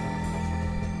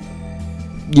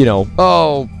 you know,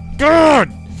 oh god!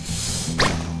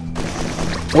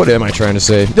 What am I trying to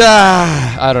say?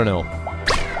 I don't know.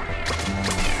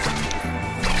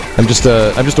 I'm just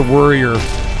a worrier.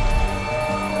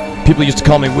 People used to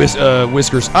call me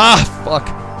Whiskers. Ah, fuck.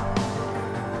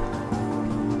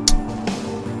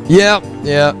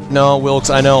 Yeah. No, Wilkes,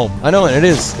 I know, and it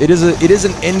is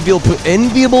an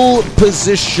enviable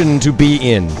position to be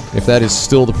in, if that is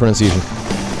still the pronunciation.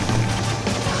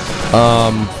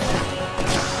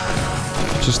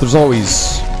 Just there's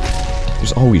always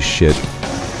shit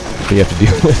that you have to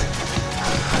deal with.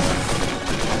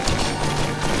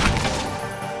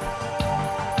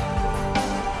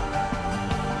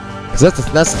 Cause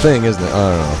that's the thing, isn't it? I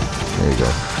don't know. There you go.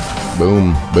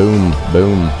 Boom, boom,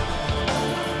 boom.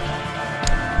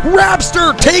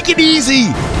 Rapster, take it easy!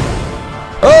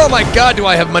 Oh my god, do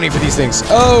I have money for these things?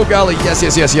 Oh golly, yes.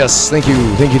 Thank you.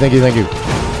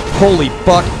 Holy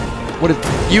fuck.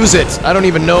 Use it. I don't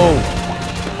even know.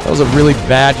 That was a really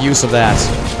bad use of that.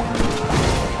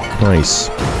 Nice.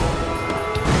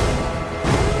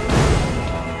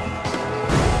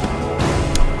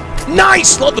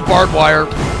 Nice! Love the barbed wire.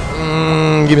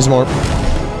 Give me some more.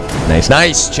 Nice.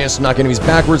 Chance to knock enemies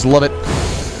backwards. Love it.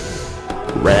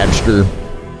 Rapster.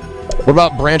 What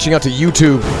about branching out to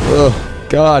YouTube? Ugh,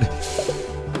 God.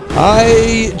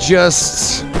 I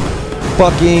just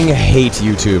fucking hate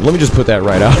YouTube. Let me just put that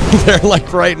right out there,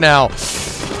 like right now.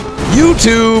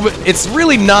 YouTube, it's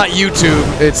really not YouTube.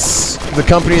 It's the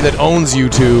company that owns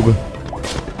YouTube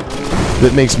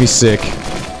that makes me sick.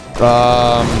 Hold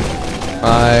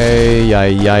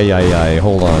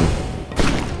on.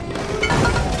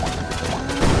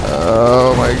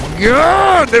 Oh my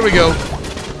god! There we go.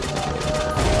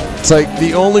 It's like,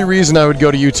 the only reason I would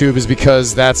go to YouTube is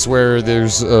because that's where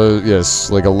there's, yes,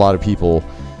 like a lot of people.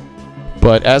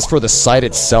 But as for the site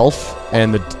itself,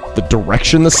 and the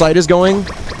direction the site is going,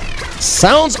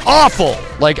 sounds awful!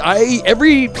 Like,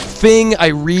 everything I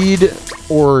read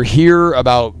or hear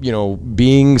about, you know,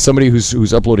 being somebody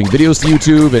who's uploading videos to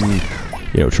YouTube and,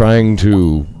 you know, trying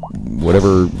to,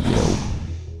 whatever, you know,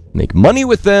 make money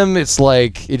with them, it's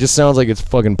like, it just sounds like it's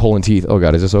fucking pulling teeth. Oh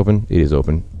god, is this open? It is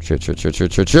open. Shit.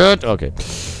 Okay.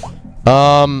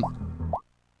 Oh,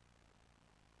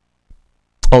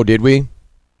 did we?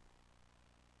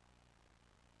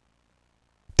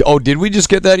 Oh, did we just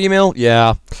get that email?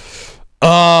 Yeah.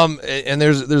 And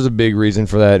there's a big reason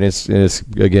for that, and it's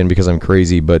again, because I'm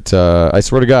crazy, but, I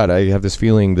swear to god, I have this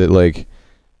feeling that, like,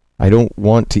 I don't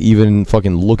want to even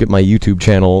fucking look at my YouTube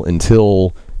channel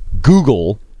until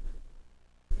Google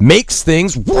makes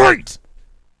things right,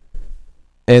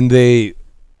 and they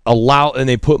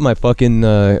put my fucking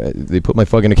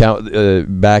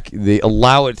account back. They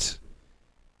allow it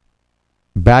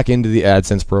back into the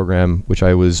AdSense program, which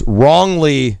I was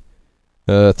wrongly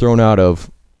thrown out of.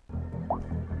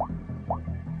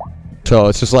 So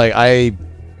it's just like I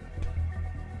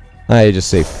just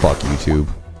say fuck YouTube.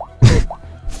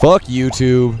 Fuck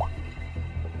YouTube.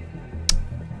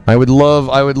 I would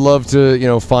love to, you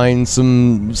know, find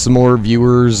some more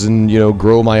viewers and, you know,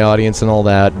 grow my audience and all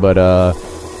that, but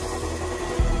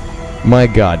my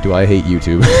god, do I hate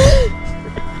YouTube.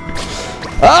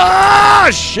 Ah,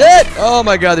 shit! Oh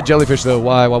my god, the jellyfish though.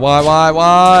 Why? Oh,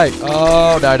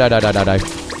 die.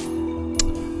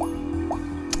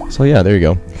 So yeah, there you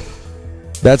go.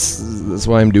 That's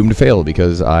why I'm doomed to fail,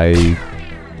 because I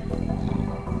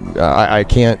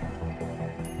can't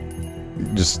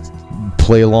just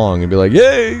play along and be like,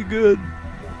 yay, good.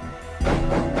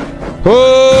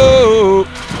 Oh,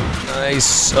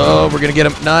 nice. Oh, we're gonna get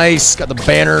him. Nice. Got the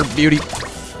banner. Beauty.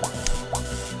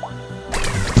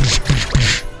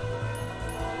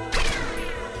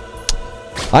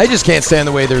 I just can't stand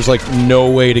the way there's like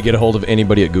no way to get a hold of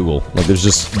anybody at Google. Like there's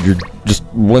just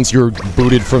once you're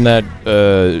booted from that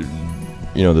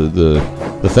you know, the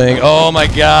thing. Oh my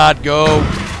god, go.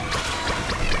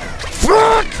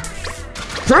 Fuck!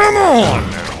 Come on!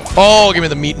 Oh, give me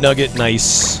the meat nugget.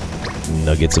 Nice.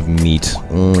 Nuggets of meat.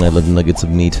 I love nuggets of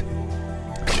meat.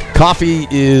 Coffee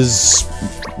is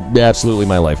absolutely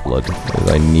my lifeblood.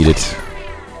 I need it.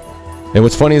 And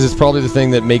what's funny is it's probably the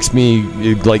thing that makes me,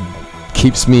 like,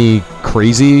 keeps me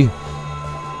crazy.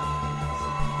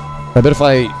 I bet if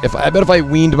I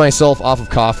weaned myself off of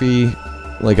coffee,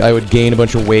 like, I would gain a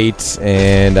bunch of weight,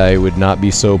 and I would not be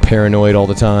so paranoid all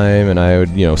the time, and I would,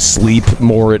 you know, sleep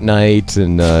more at night,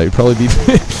 and it'd probably be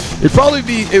it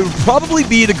would probably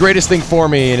be the greatest thing for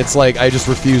me, and it's like I just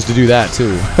refuse to do that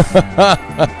too.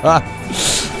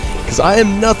 Because I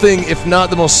am nothing if not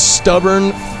the most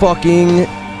stubborn fucking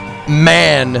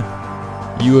man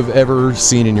you have ever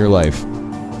seen in your life.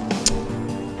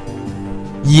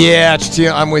 Yeah,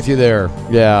 I'm with you there.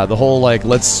 Yeah, the whole, like,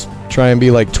 let's try and be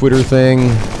like Twitter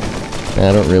thing.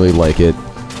 I don't really like it.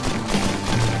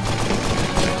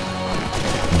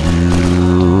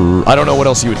 I don't know what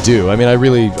else you would do. I mean, I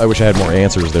wish I had more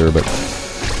answers there, but...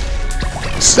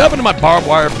 Step into my barbed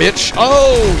wire, bitch!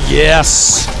 Oh,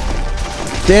 yes!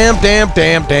 Damn, damn,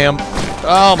 damn, damn.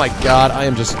 Oh my god, I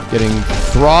am just getting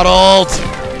throttled.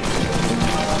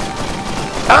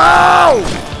 Oh!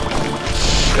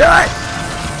 Shit!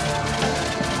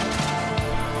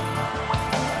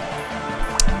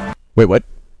 Wait, what?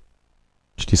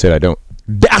 GT said I don't.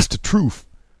 That's the truth!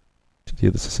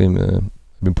 GT, that's the same, I've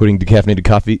been putting decaffeinated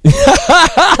coffee.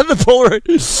 The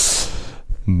Polaroid.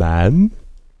 Man,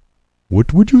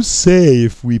 what would you say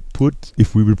if we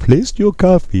replaced your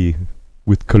coffee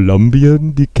with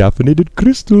Colombian decaffeinated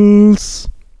crystals?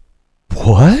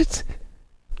 What?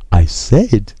 I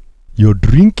said you're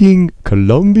drinking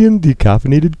Colombian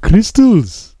decaffeinated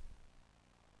crystals.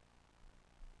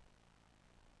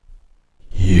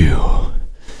 You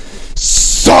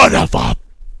son of a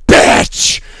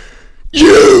bitch!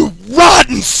 You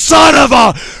rotten son of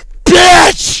a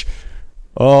bitch!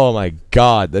 Oh my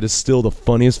god, that is still the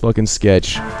funniest fucking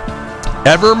sketch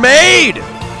ever made!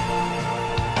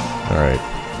 Alright.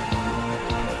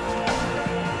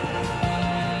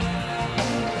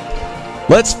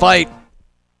 Let's fight!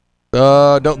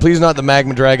 Please not the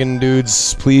Magma Dragon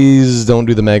dudes. Please don't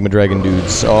do the Magma Dragon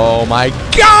dudes. Oh my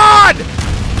god!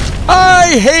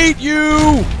 I hate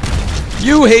you!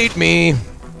 You hate me.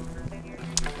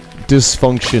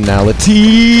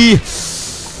 Dysfunctionality.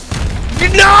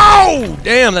 No!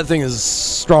 Damn, that thing is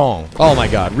strong. Oh my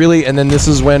god, really? And then this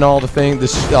is when all the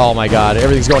oh my god,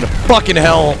 everything's going to fucking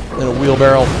hell in a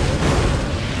wheelbarrow.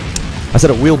 I said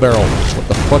a wheelbarrow. What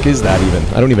the fuck is that even?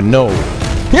 I don't even know.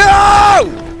 No!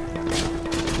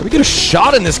 Let me get a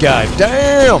shot in this guy.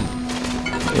 Damn!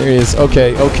 There he is.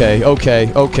 Okay, okay,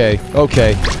 okay, okay,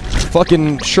 okay.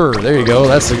 Fucking sure. There you go.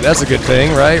 That's a good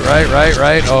thing, right?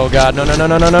 Right. Oh god, no.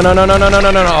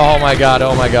 Oh my god.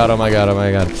 Oh my god. Oh my god. Oh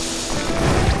my god.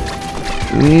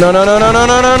 No.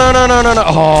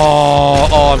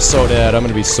 Oh, I'm so dead. I'm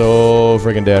gonna be so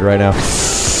freaking dead right now.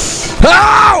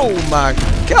 Oh my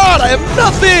god, I have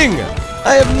nothing!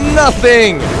 I have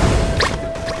nothing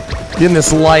in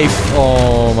this life.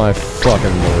 Oh my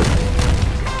fucking lord.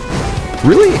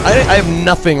 Really? I have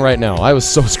nothing right now. I was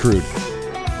so screwed.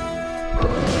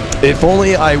 If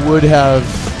only I would have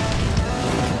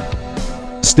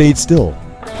stayed still.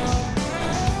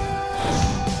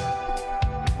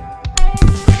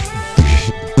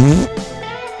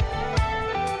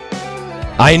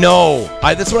 I know!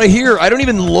 That's what I hear! I don't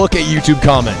even look at YouTube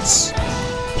comments.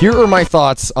 Here are my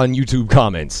thoughts on YouTube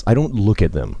comments. I don't look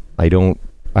at them. I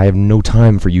have no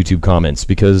time for YouTube comments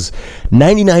because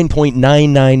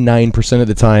 99.999% of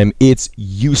the time, it's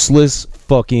useless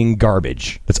fucking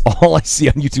garbage. That's all I see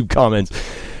on YouTube comments.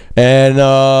 And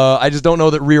I just don't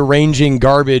know that rearranging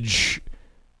garbage,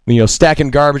 stacking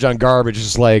garbage on garbage is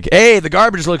just like, hey, the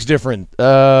garbage looks different.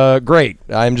 Great.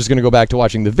 I'm just going to go back to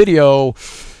watching the video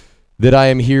that I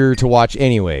am here to watch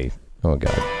anyway. Oh,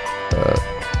 God.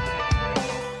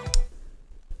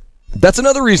 That's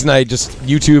another reason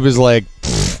YouTube is like,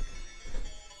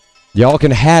 y'all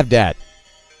can have that.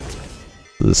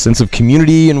 The sense of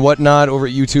community and whatnot over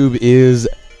at YouTube is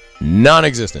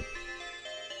non-existent.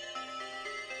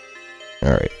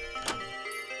 Alright.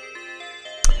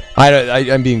 I'm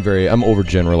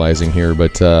overgeneralizing here,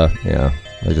 but, yeah.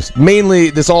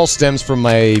 Mainly, this all stems from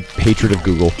my hatred of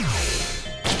Google.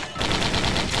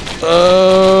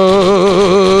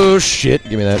 Oh, shit.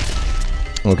 Give me that.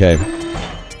 Okay.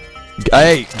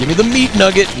 Hey, give me the meat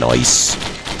nugget. Nice.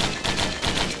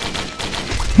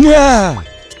 Yeah!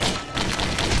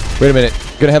 Wait a minute.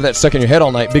 Gonna have that stuck in your head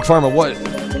all night. Big Pharma, what?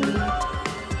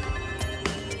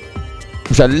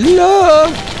 Which I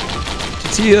love!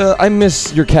 Tia, I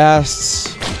miss your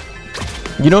casts.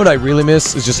 You know what I really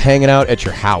miss? Is just hanging out at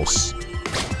your house.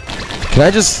 Can I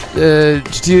just,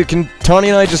 Tia, can Tawny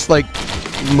and I just, like,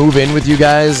 move in with you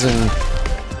guys and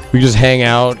we just hang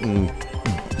out and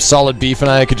Solid Beef and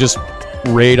I could just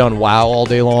raid on WoW all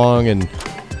day long and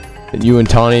you and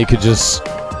Tawny could just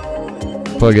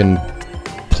fucking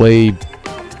play.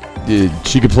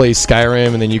 She could play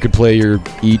Skyrim and then you could play your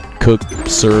eat, cook,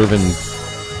 serve, and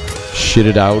shit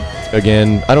it out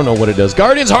again. I don't know what it does.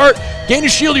 Guardian's Heart! Gain a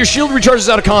shield. Your shield recharges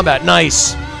out of combat.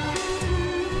 Nice.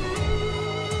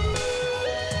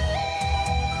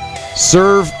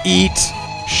 Serve, eat,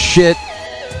 shit,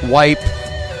 wipe,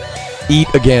 eat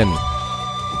again.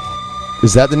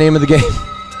 Is that the name of the game?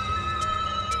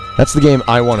 That's the game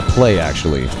I want to play,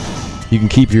 actually. You can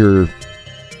keep your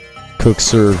cook,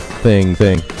 serve, thing.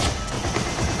 There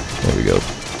we go.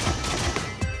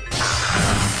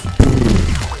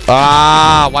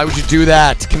 Ah, why would you do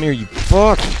that? Come here, you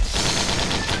fuck.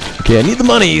 Okay, I need the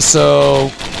money,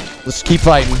 so let's keep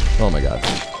fighting. Oh my god.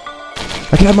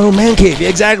 I can have my own man cave. Yeah,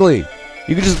 exactly.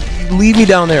 You can just leave me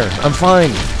down there. I'm fine.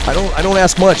 I don't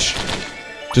ask much.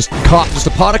 Just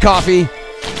a pot of coffee.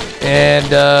 And,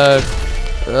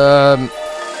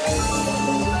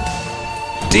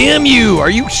 damn you! Are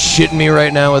you shitting me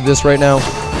right now with this right now?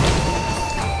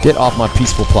 Get off my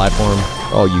peaceful platform.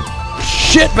 Oh, you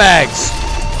shitbags!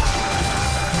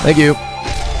 Thank you.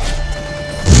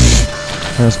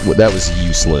 That was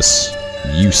useless.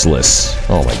 Useless.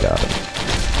 Oh my god.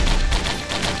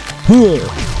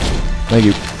 Thank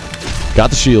you. Got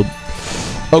the shield.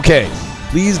 Okay.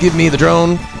 Please give me the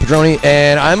drone, Padroni,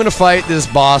 and I'm gonna fight this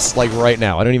boss, like, right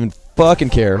now. I don't even fucking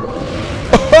care.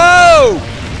 Oh!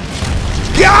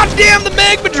 God damn the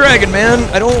magma dragon, man!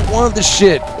 I don't want this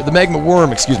shit. The magma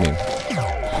worm, excuse me.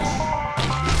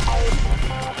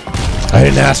 I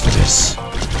didn't ask for this.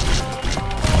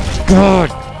 God.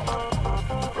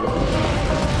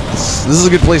 This is a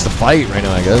good place to fight right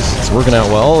now, I guess. It's working out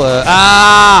well.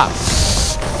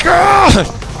 God!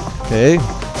 Okay.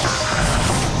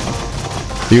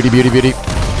 Beauty, beauty, beauty.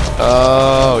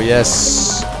 Oh,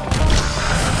 yes.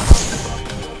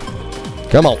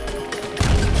 Come on.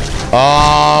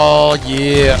 Oh,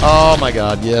 yeah. Oh, my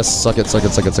God. Yes. Suck it, suck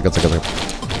it, suck it, suck it, suck it, suck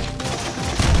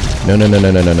it. No, no, no, no,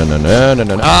 no, no, no, no, no, no,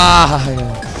 no. Ah!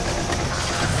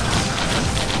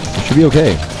 It should be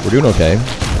okay. We're doing okay.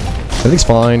 Everything's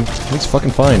fine. Everything's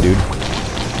fucking fine, dude.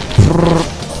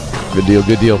 Good deal,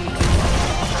 good deal.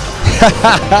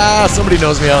 Somebody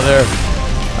knows me out there.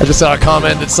 I just saw a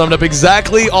comment that summed up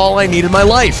exactly all I need in my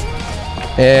life.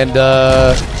 And,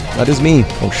 that is me.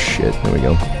 Oh, shit. There we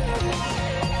go.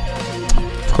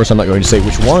 Of course, I'm not going to say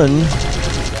which one.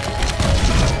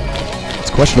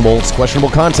 It's questionable. It's questionable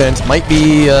content. Might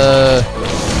be bad.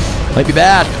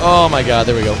 Oh, my God.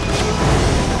 There we go.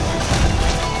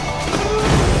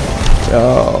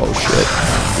 Oh, shit.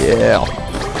 Yeah.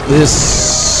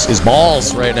 This is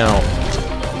balls right now.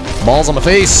 Balls on my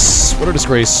face. What a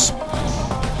disgrace.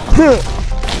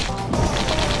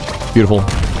 Beautiful.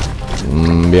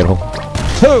 Beautiful.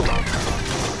 Woo!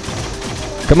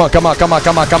 Come on, come on, come on,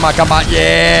 come on, come on, come on.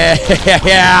 Yeah!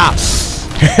 Yeah!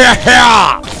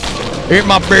 Yeah! Eat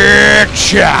my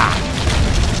bitch!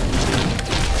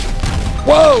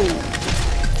 Whoa!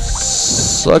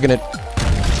 Sucking it.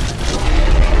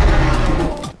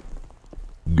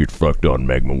 Get fucked on,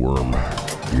 magma worm.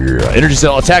 Yeah. Energy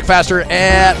cell. Attack faster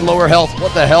and lower health.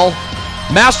 What the hell?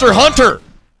 Master Hunter!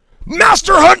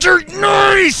 Master Hunter!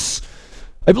 Nice!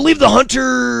 I believe the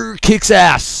Hunter kicks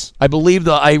ass. I believe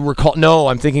I recall... No,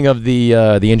 I'm thinking of the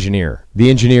Engineer. The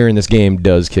Engineer in this game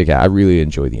does kick ass. I really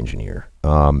enjoy the Engineer.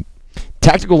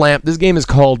 Tactical Lamp. This game is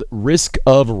called Risk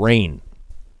of Rain.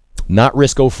 Not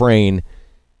Risk of Rain.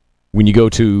 When you go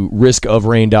to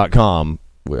riskofrain.com,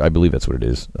 I believe that's what it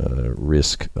is.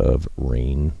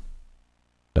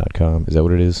 Riskofrain.com. Is that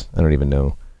what it is? I don't even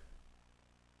know.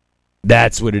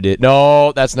 That's what it is.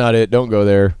 No, that's not it. Don't go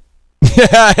there.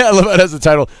 I love it as the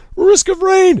title. Risk of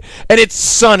Rain. And it's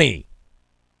sunny.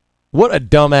 What a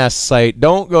dumbass site.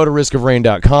 Don't go to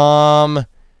riskofrain.com.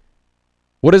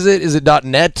 What is it? Is it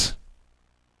 .net?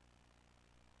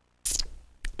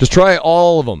 Just try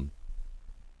all of them.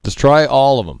 Just try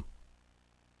all of them.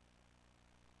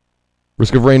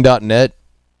 Riskofrain.net.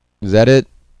 Is that it?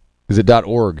 Is it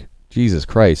 .org? Jesus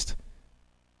Christ.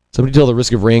 Somebody tell the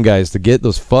Risk of Rain guys to get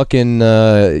those fucking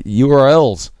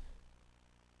URLs.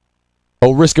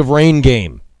 Oh, Risk of Rain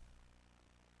game.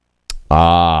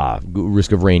 Ah,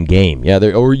 Risk of Rain game. Yeah,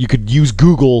 or you could use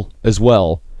Google as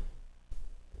well.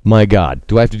 My God,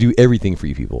 do I have to do everything for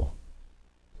you people?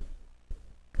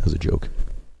 That was a joke.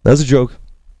 That was a joke.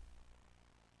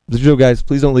 That was a joke, guys.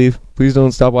 Please don't leave. Please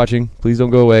don't stop watching. Please don't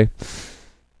go away.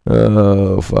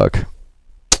 Oh, fuck.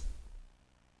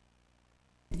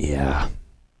 Yeah.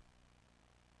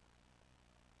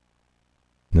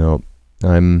 No,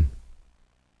 I'm...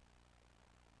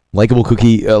 Likeable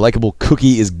cookie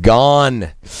is gone.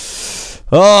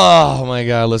 Oh, my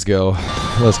God. Let's go.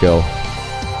 Let's go.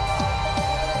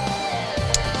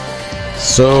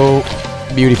 So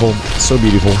beautiful. So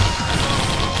beautiful.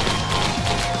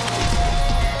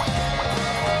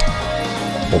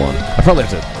 Hold on. I probably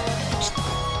have to just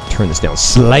turn this down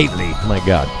slightly. My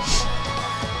God.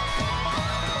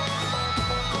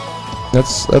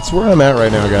 That's where I'm at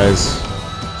right now, guys.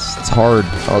 It's hard.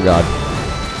 Oh, God.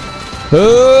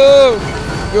 Oh!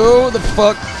 Go the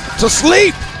fuck to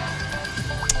sleep!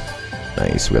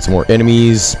 Nice. We got some more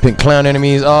enemies. Pink clown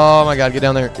enemies. Oh, my God. Get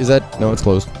down there. Is that... No, it's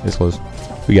closed. It's closed.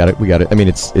 We got it. We got it. I mean,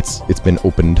 it's been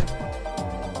opened.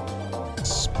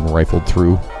 It's been rifled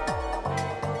through.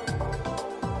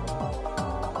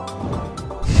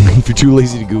 If you're too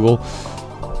lazy to Google.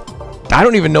 I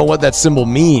don't even know what that symbol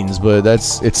means, but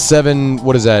it's 7,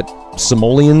 what is that,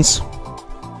 simoleons?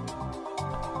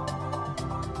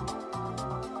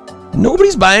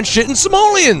 Nobody's buying shit in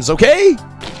simoleons, okay?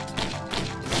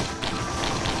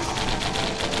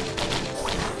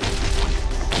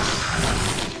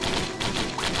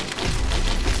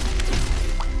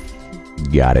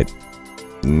 Got it.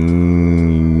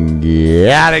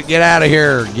 Got it. Get out of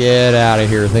here. Get out of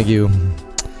here. Thank you.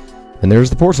 And there's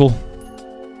the portal.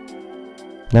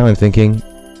 Now I'm thinking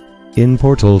in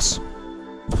portals.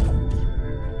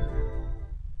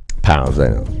 Pounds, I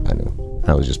know.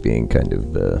 I was just being kind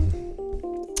of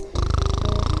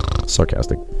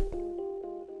sarcastic.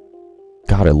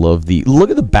 God, I love the look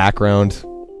at the background.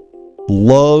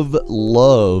 Love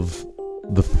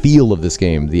the feel of this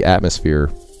game, the atmosphere,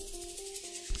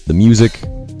 the music,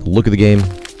 the look of the game.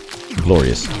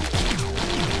 Glorious.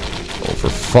 Oh, for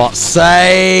fuck's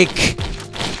sake!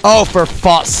 Oh, for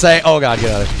fuck's sake! Oh God,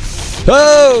 get out of here!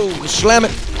 Oh, slam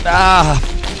it! Ah!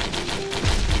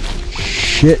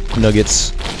 Shit,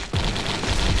 nuggets!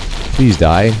 Please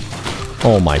die!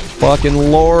 Oh my fucking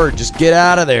lord! Just get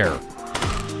out of there!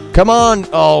 Come on!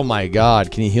 Oh my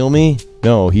God! Can you heal me?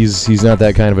 No, he's not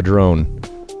that kind of a drone.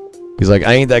 He's like,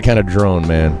 I ain't that kind of drone,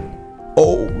 man.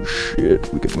 Oh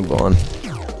shit! We could move on.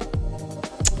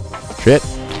 Shit!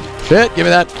 Shit! Give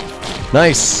me that!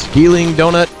 Nice! Healing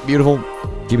donut! Beautiful!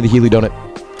 Give me the Healy donut.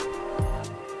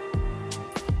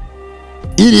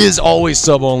 It is always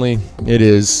sub only. It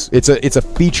is. It's a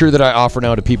feature that I offer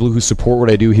now to people who support what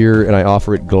I do here, and I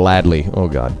offer it gladly. Oh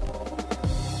God.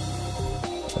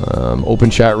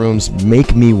 Open chat rooms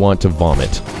make me want to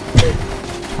vomit.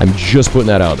 I'm just putting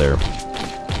that out there.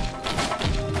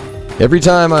 Every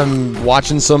time I'm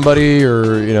watching somebody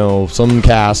or, you know, some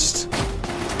cast,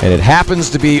 and it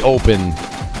happens to be open,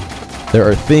 there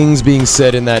are things being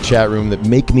said in that chat room that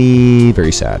make me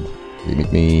very sad. They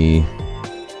make me...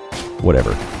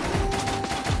 whatever.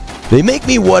 They make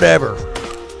me whatever.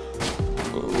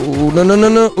 Oh, no, no, no,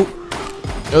 no.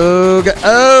 Oh, God.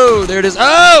 Oh, there it is.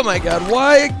 Oh, my God.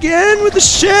 Why again with the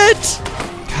shit?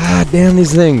 God damn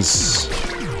these things.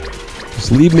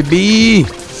 Just leave me be.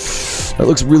 That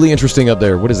looks really interesting up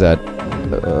there. What is that?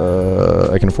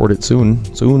 I can afford it soon.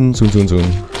 Soon, soon, soon,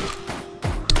 soon.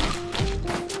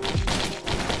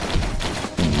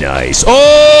 Nice.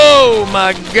 Oh,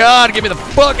 my God. Get me the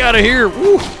fuck out of here.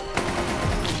 Woo.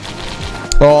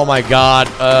 Oh my God,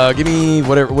 give me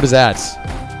whatever, what is that?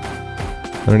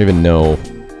 I don't even know.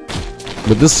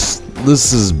 But this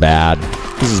is bad.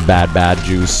 This is bad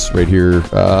juice right here.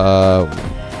 Can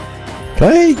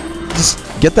I just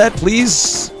get that,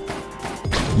 please?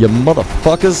 You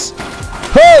motherfuckers.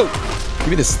 Ho! Give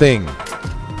me this thing.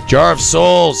 Jar of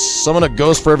Souls. Summon a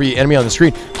ghost for every enemy on the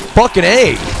screen. Fucking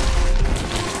A!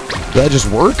 Did that just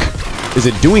work? Is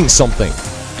it doing something?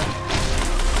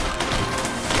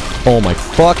 Oh my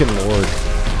fucking lord.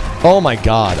 Oh my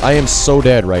God. I am so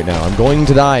dead right now. I'm going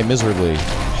to die miserably.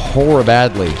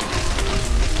 Horribly.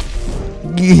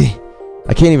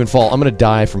 I can't even fall. I'm gonna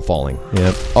die from falling.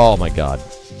 Yep. Oh my God.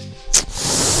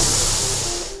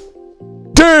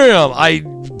 Damn! I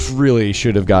really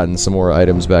should have gotten some more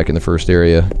items back in the first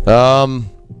area.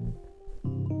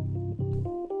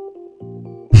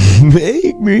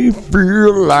 Make me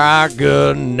feel like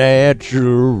a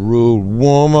natural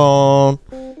woman.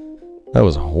 That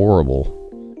was horrible.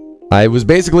 I was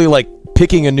basically like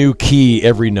picking a new key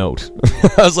every note.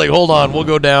 I was like, hold on, we'll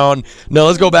go down. No,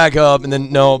 let's go back up, and then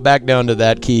no, back down to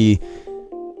that key.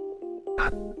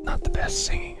 Not the best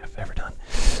singing I've ever done.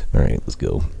 All right, let's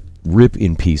go. Rip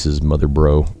in pieces, mother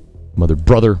bro, mother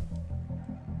brother.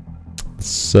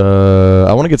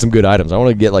 I want to get some good items. I want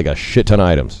to get like a shit ton of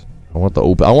items. I want the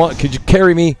open. Could you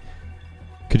carry me?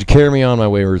 Could you carry me on, my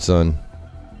wayward son?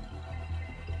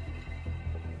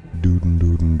 Doodin,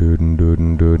 doodin, doodin,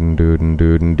 doodin, doodin, doodin,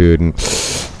 doodin, doodin.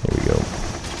 There we go.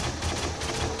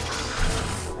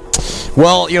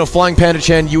 Well, you know, Flying Panda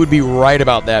Chen, you would be right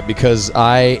about that because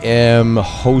I am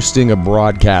hosting a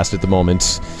broadcast at the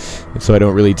moment, so I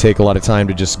don't really take a lot of time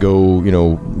to just go, you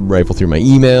know, rifle through my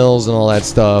emails and all that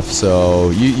stuff.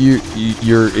 So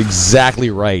you're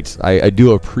exactly right. I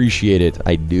do appreciate it.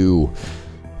 I do,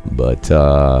 but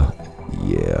yeah.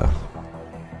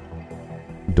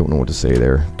 Don't know what to say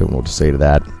there. Don't know what to say to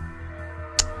that.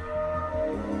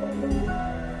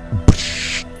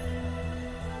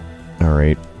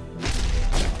 Alright.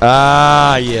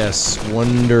 Ah, yes.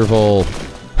 Wonderful.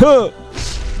 Huh!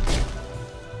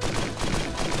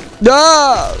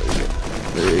 Ah!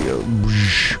 There you go.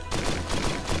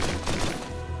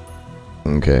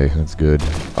 Okay, that's good.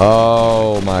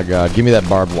 Oh my God. Give me that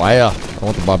barbed wire. I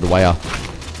want the barbed wire.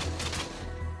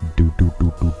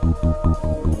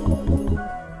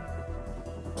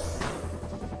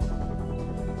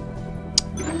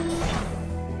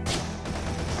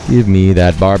 Give me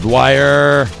that barbed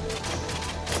wire.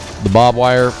 The bob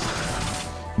wire.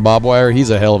 Bob Wire, he's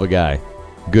a hell of a guy.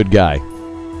 Good guy.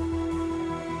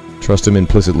 Trust him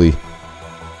implicitly.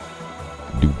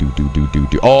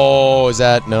 Oh, is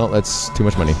that... No, that's too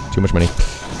much money. Too much money.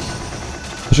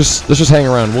 Let's just hang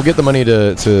around. We'll get the money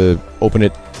to open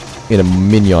it in a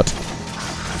minute.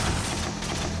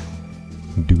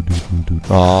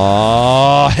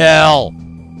 Oh, hell!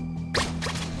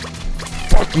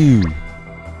 Fuck you!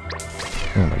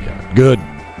 Oh my god. Good.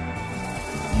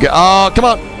 Oh, come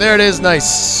on! There it is.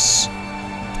 Nice.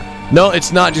 No,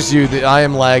 it's not just you. I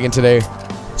am lagging today.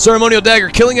 Ceremonial dagger.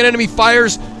 Killing an enemy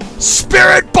fires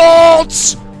spirit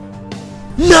bolts!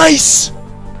 Nice!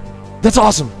 That's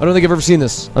awesome. I don't think I've ever seen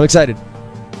this. I'm excited.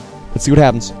 Let's see what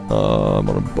happens. I'm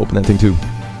gonna open that thing too.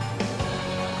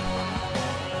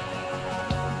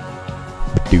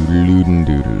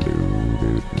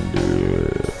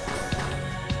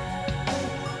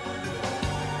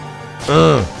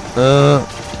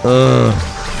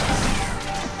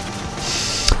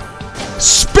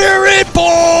 Spirit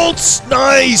bolts!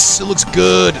 Nice! It looks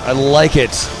good. I like it.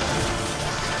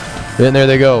 And there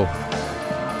they go.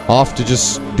 Off to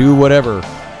just do whatever.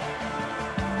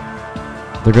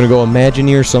 They're gonna go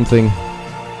Imagineer something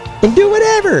and do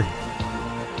whatever.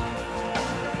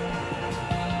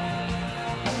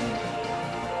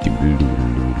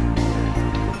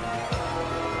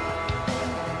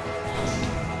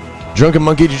 Drunken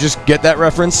Monkey, did you just get that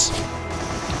reference?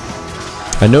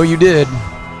 I know you did.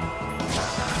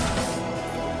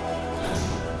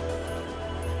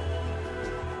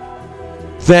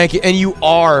 Thank you, and you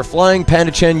are Flying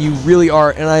Panda Chen. You really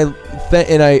are, and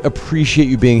I appreciate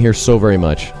you being here so very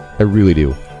much. I really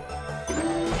do.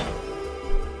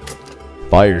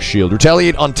 Fire shield.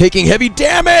 Retaliate on taking heavy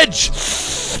damage.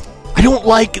 I don't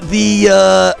like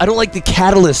the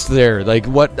catalyst there. Like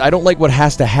I don't like what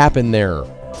has to happen there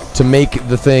to make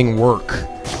the thing work.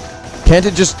 Can't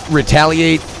it just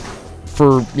retaliate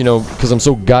for, you know, because I'm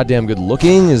so goddamn good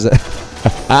looking? Is that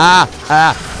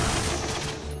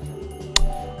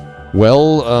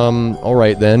Well,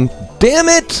 alright then. Damn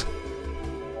it!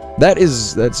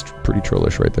 That's pretty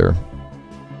trollish right there.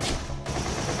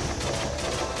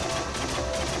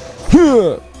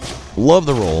 Love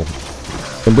the roll.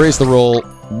 Embrace the roll.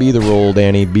 Be the roll,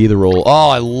 Danny. Be the roll. Oh,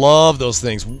 I love those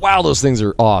things. Wow, those things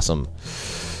are awesome.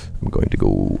 I'm going to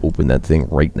go open that thing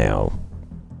right now.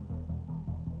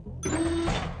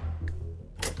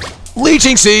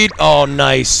 Leeching seed! Oh,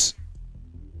 nice.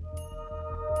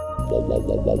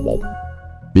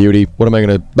 Beauty. What am I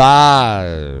gonna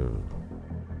buy?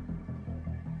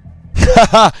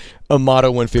 Amato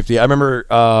 150. I remember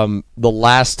the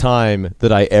last time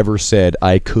that I ever said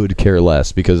I could care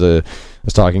less, because I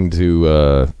was talking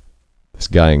to this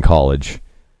guy in college,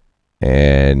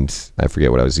 and I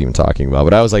forget what I was even talking about,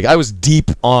 but I was like, I was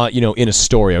deep on, you know, in a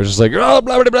story. I was just like, oh,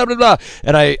 blah, blah, blah, blah, blah,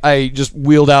 and I just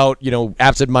wheeled out, you know,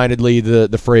 absent-mindedly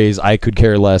the phrase, I could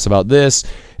care less about this,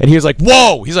 and he was like,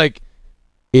 whoa! He's like,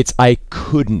 it's I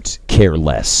couldn't care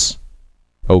less.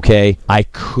 Okay? I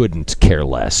couldn't care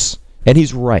less. And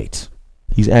he's right.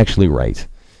 He's actually right.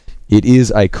 It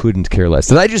is I couldn't care less.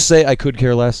 Did I just say I could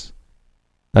care less?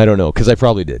 I don't know, because I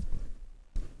probably did.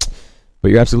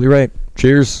 But you're absolutely right.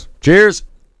 Cheers. Cheers!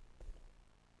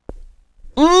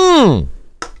 Mmm!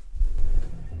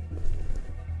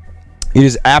 It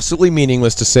is absolutely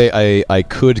meaningless to say I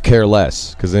could care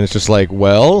less, because then it's just like,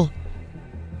 well,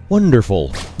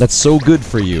 wonderful. That's so good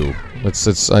for you.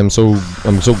 I'm so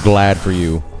glad for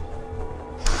you.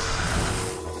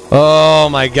 Oh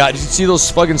my god, did you see those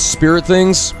fucking spirit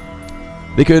things?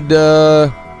 They could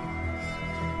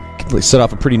set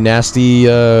off a pretty nasty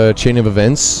chain of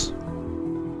events.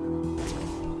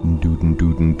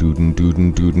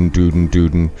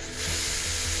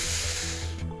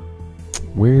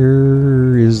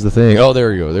 Where is the thing? Oh,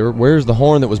 there you go. Where's the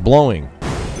horn that was blowing?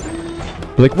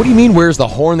 Like, what do you mean, where's the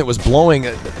horn that was blowing?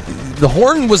 The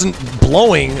horn wasn't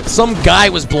blowing. Some guy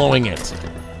was blowing it.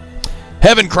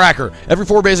 Heaven Cracker. Every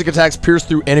 4 basic attacks pierce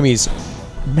through enemies.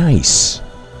 Nice.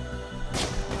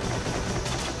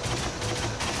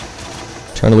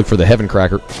 Trying to look for the Heaven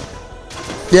Cracker.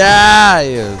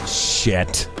 Yeah,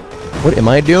 shit. What am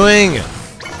I doing?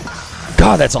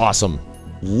 God, that's awesome.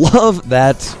 Love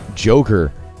that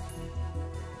Joker.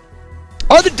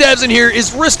 Are the devs in here?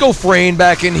 Is Risco Frayne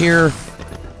back in here?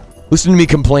 Listen to me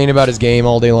complain about his game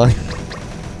all day long.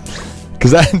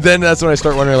 Because then that's when I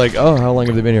start wondering, like, oh, how long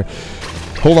have they been here?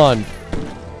 Hold on.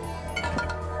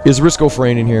 Is Risco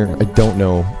Frayne in here? I don't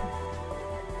know.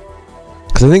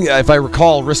 Because I think, if I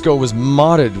recall, Risco was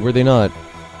modded, were they not?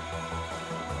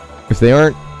 If they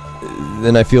aren't,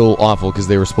 then I feel awful, because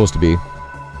they were supposed to be.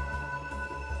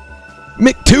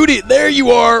 McTootie, there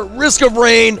you are. Risk of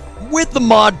Rain with the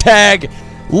mod tag.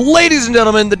 Ladies and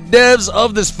gentlemen, the devs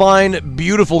of this fine,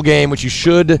 beautiful game, which you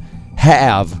should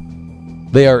have,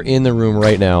 they are in the room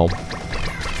right now.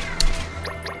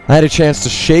 I had a chance to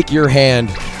shake your hand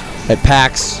at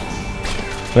PAX.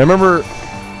 And I remember...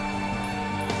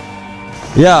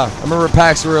 Yeah, I remember at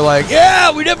PAX we were like,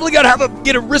 yeah, we definitely gotta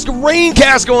get a Risk of Rain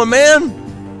cast going, man!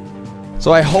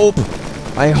 So I hope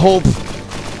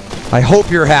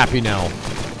you're happy now,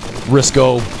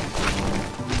 Risco.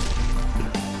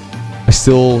 I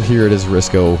still hear it as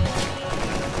Risco.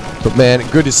 But man,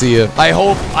 good to see you. I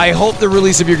hope the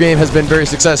release of your game has been very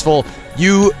successful.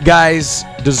 You guys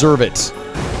deserve it.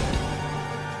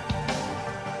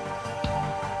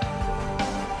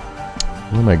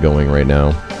 Where am I going right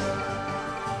now?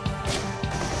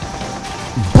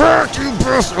 Back to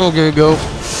best. Okay, go.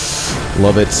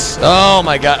 Love it. Oh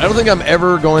my god. I don't think I'm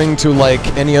ever going to like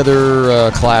any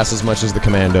other class as much as the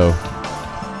Commando.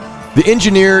 The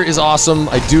Engineer is awesome.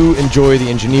 I do enjoy the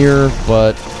Engineer,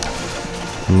 but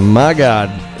my god,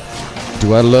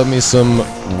 do I love me some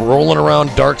rolling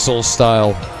around Dark Souls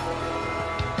style.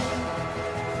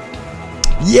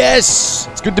 Yes!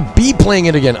 It's good to be playing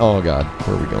it again. Oh god,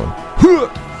 where are we going?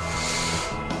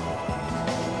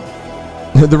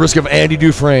 The Risk of Andy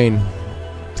Dufresne.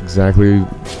 That's exactly...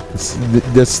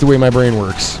 That's the way my brain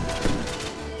works.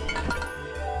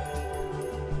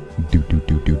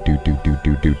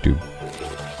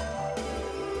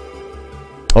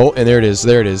 Oh, and there it is.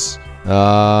 There it is.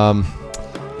 Oh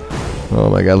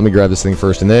my god, let me grab this thing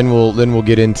first, and then we'll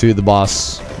get into the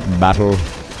boss battle.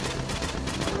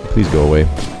 Please go away.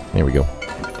 There we go.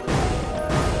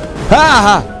 Ha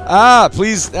ha! Ah,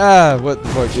 please. Ah, what the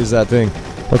fuck is that thing?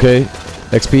 Okay.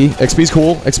 XP. XP's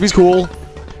cool. XP's cool.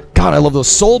 God, I love those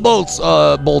soul bolts,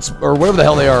 or whatever the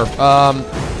hell they are.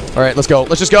 Alright, let's go.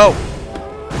 Let's just go.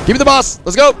 Give me the boss.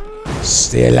 Let's go.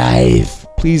 Stay alive.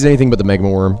 Please, anything but the Magma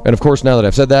Worm. And of course, now that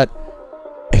I've said that,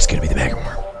 it's gonna be the Magma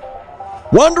Worm.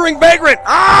 Wandering Vagrant!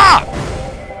 Ah!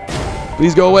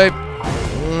 Please go away.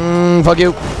 Fuck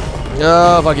you.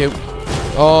 Oh, fuck you.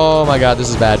 Oh my god, this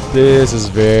is bad. This is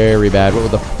very bad.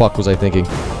 What the fuck was I thinking?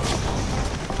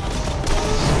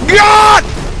 God!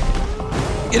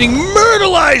 Getting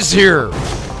myrtleized here!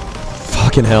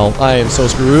 Fucking hell. I am so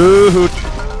screwed.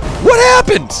 What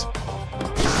happened?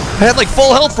 I had like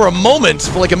full health for a moment,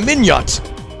 for like a minute.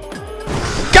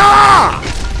 Gah!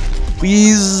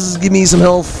 Please give me some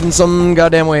health in some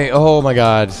goddamn way. Oh my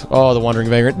god. Oh, the Wandering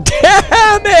Vagrant.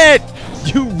 Damn it!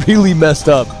 You really messed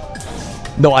up.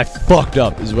 No, I fucked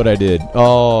up is what I did.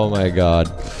 Oh my god.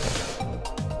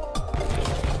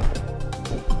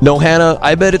 No, Hannah,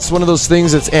 I bet it's one of those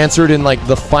things that's answered in like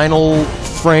the final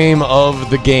frame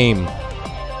of the game.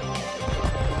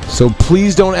 So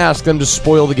please don't ask them to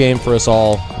spoil the game for us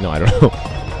all. No, I don't know.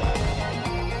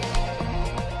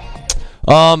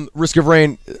 Risk of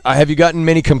Rain, have you gotten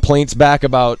many complaints back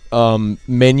about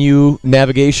menu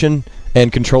navigation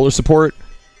and controller support?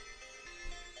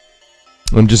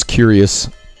 I'm just curious.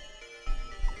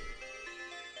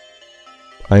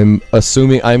 I'm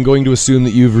going to assume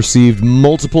that you've received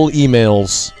multiple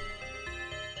emails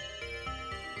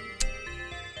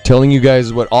telling you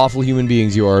guys what awful human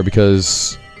beings you are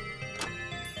because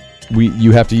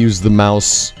you have to use the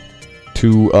mouse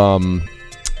to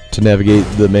navigate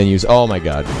the menus. Oh my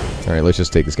god. Alright, let's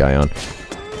just take this guy on.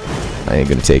 I ain't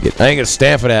gonna take it. I ain't gonna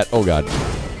stand for that. Oh god.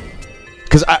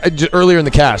 Because earlier in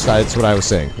the cast, that's what I was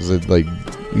saying. Like,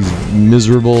 these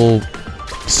miserable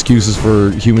excuses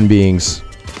for human beings.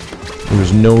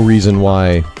 There's no reason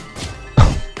why...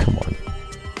 Oh, come on.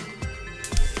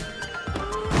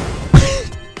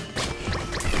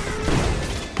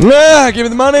 Ah, give me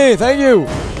the money! Thank you!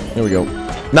 There we go.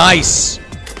 Nice!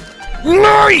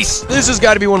 Nice! This has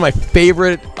got to be one of my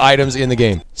favorite items in the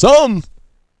game. Some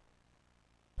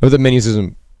of the menu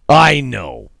system. I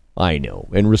know. I know.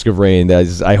 And Risk of Rain, that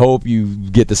is, I hope you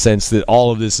get the sense that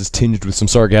all of this is tinged with some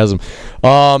sarcasm.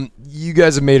 You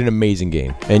guys have made an amazing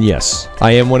game. And yes,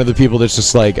 I am one of the people that's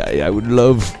just like, I would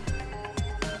love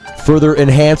further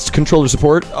enhanced controller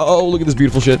support. Oh, look at this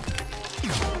beautiful shit.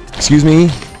 Excuse me?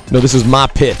 No, this is my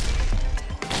pit.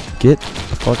 Get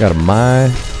the fuck out of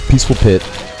my peaceful pit.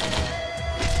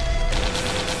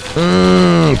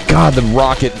 God, the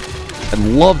rocket. I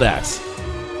love that.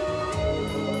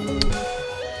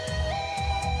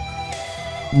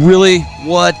 Really?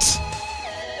 What?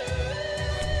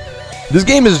 This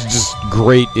game is just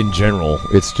great in general.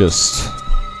 It's just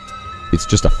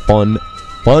a fun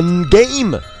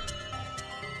game. I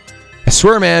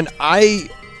swear, man, I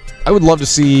would love to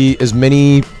see as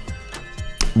many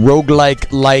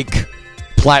roguelike-like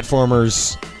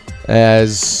platformers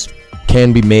as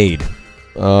can be made.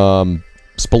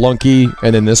 Spelunky,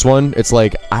 and then this one, it's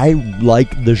like, I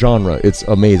like the genre. It's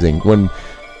amazing.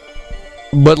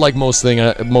 But like most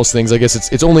things, I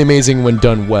guess it's only amazing when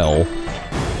done well.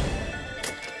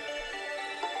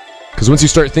 Because once you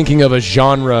start thinking of a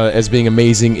genre as being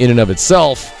amazing in and of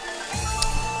itself,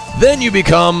 then you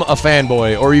become a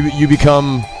fanboy, or you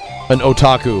become an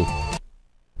otaku.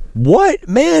 What?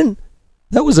 Man,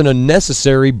 that was an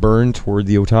unnecessary burn toward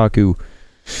the otaku.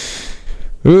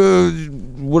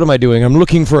 What am I doing? I'm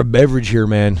looking for a beverage here,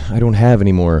 man. I don't have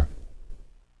any more.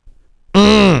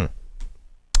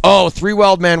 Oh, 3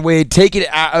 Wild Man Wade, take it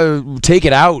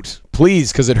out,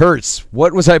 please, because it hurts.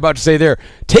 What was I about to say there?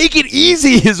 Take it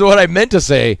easy is what I meant to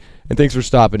say. And thanks for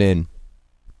stopping in.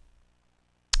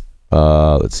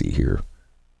 Let's see here.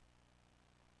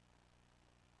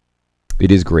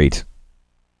 It is great.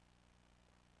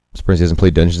 I'm surprised he hasn't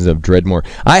played Dungeons of Dreadmore.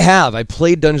 I have. I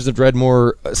played Dungeons of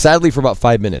Dreadmore, sadly, for about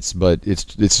 5 minutes, but it's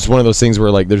just one of those things where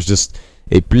like there's just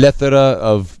a plethora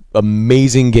of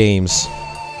amazing games,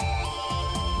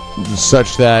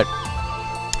 such that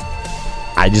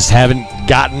I just haven't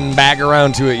gotten back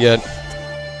around to it yet.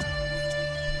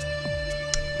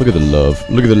 Look at the love.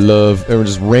 Look at the love. Everyone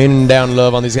just raining down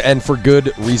love on these, and for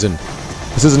good reason.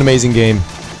 This is an amazing game.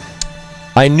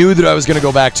 I knew that I was going to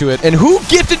go back to it. And who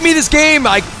gifted me this game?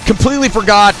 I completely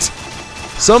forgot.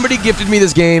 Somebody gifted me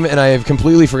this game, and I have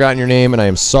completely forgotten your name, and I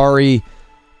am sorry.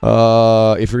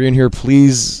 If you're in here,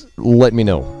 please let me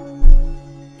know.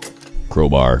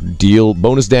 Crowbar. Deal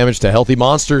bonus damage to healthy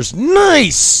monsters.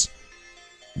 Nice!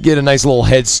 Get a nice little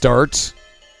head start.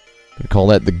 Gonna call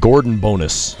that the Gordon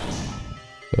bonus.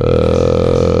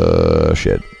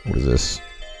 Shit. What is this?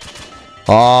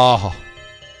 Ah.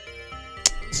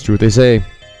 It's true what they say.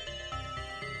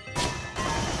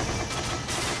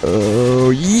 Oh,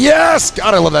 yes!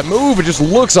 God, I love that move. It just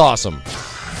looks awesome.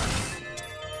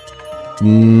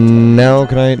 Now,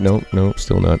 can I? No, no,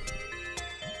 still not.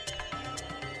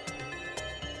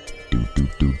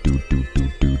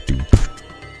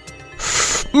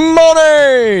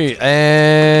 Money!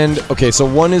 And, okay, so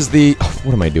one is the...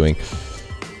 what am I doing?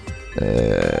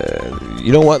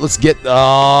 You know what? Let's get...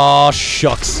 oh,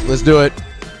 shucks. Let's do it.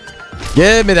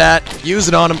 Give me that. Use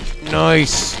it on him.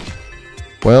 Nice.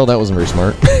 Well, that wasn't very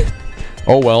smart.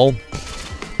 Oh, well.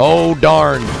 Oh,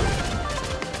 darn.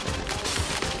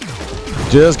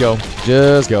 Just go.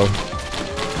 Just go.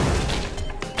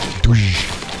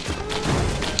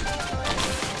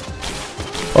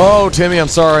 Oh, Timmy, I'm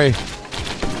sorry.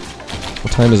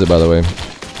 What time is it, by the way?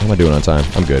 How am I doing on time?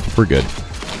 I'm good. We're good.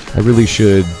 I really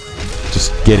should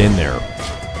just get in there.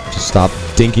 Just stop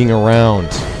dinking around.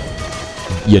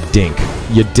 You dink.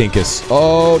 You dinkus.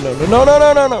 Oh, no, no, no, no,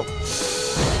 no, no, no.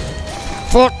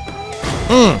 Fuck.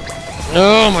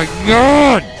 Oh, my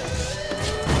God.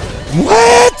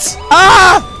 What?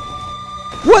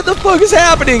 Ah! What the fuck is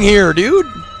happening here, dude?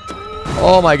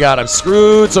 Oh, my God. I'm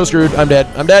screwed. So screwed. I'm dead.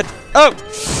 I'm dead. Oh.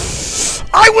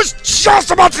 I was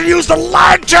just about to use the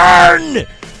lantern!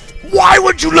 Why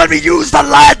would you let me use the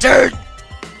lantern?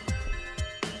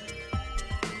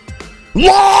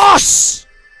 Loss!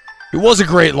 It was a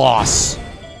great loss.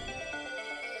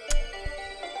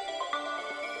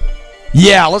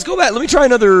 Yeah, let's go back. Let me try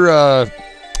another,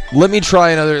 let me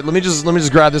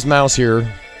just grab this mouse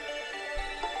here.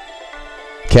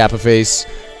 Kappa face.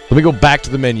 Let me go back to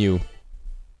the menu.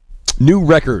 New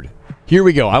record. Here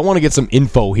we go. I want to get some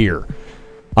info here.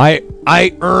 I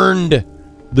earned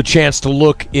the chance to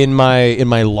look in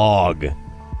my log.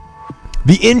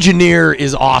 The engineer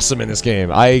is awesome in this game.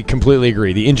 I completely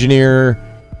agree. The engineer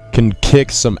can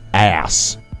kick some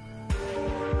ass.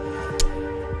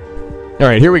 All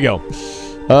right, here we go.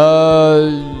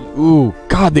 Ooh,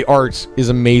 God, the art is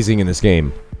amazing in this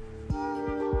game.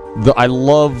 I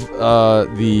love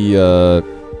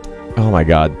oh my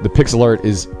God, the pixel art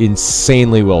is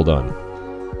insanely well done.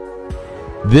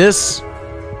 This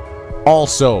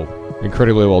also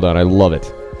incredibly well done. I love it.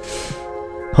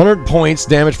 100 points,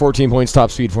 damage 14 points, top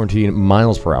speed 14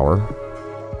 miles per hour.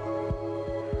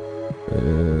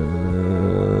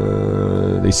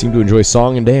 They seem to enjoy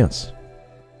song and dance.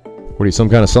 What are you, some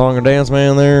kind of song and dance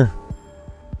man there?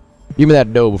 Give me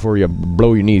that dough before you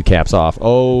blow your kneecaps off.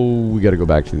 Oh, we gotta go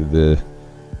back to the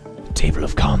table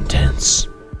of contents.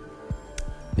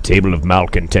 The table of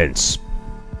malcontents.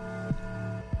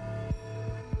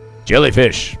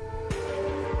 Jellyfish.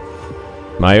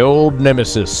 My old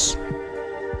nemesis.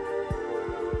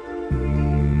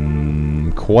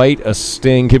 Quite a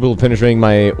sting, capable of penetrating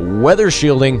my weather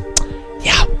shielding.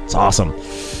 Yeah, it's awesome.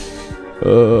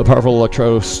 Powerful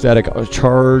electrostatic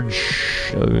charge,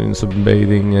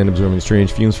 sunbathing and absorbing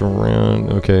strange fumes from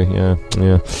around. Okay, yeah.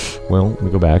 Well, let me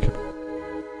go back.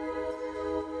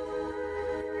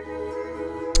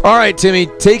 All right, Timmy,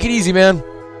 take it easy, man.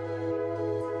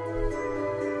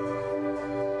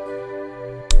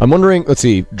 I'm wondering, let's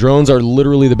see, drones are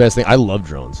literally the best thing. I love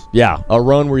drones. Yeah, a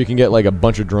run where you can get like a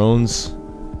bunch of drones.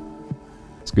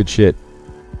 It's good shit.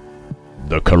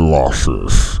 The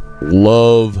Colossus.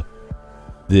 Love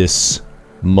this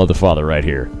motherfather right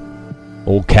here.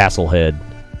 Old castle head.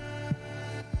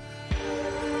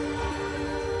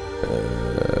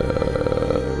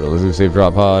 Relatively safe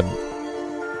drop pod.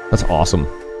 That's awesome.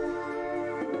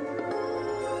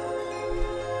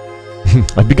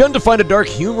 I've begun to find a dark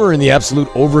humor in the absolute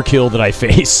overkill that I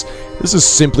face. This is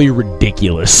simply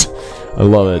ridiculous. I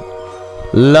love it.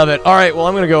 Love it. All right, well,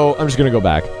 I'm just gonna go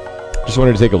back. Just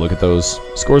wanted to take a look at those.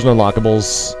 Scores and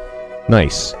unlockables.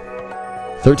 Nice.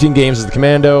 13 games as the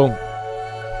Commando.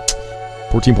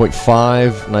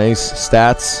 14.5. Nice.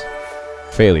 Stats.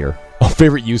 Failure. Oh,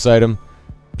 favorite use item.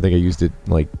 I think I used it,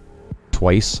 like,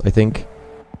 twice, I think.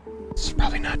 It's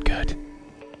probably not good.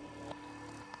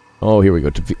 Oh, here we go.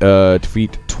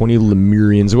 Defeat 20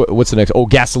 Lemurians. What's the next? Oh,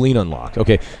 gasoline unlocked.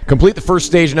 Okay. Complete the first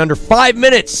stage in under 5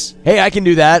 minutes. Hey, I can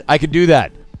do that. I could do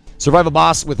that. Survive a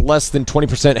boss with less than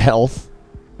 20% health.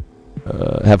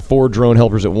 Have 4 drone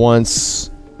helpers at once.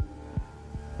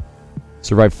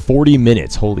 Survive 40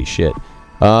 minutes. Holy shit.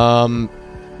 Well,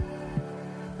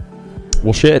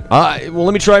 shit. Well,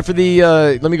 let me try for the.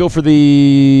 Let me go for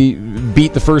the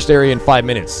beat the first area in 5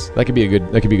 minutes. That could be a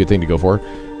good. That could be a good thing to go for.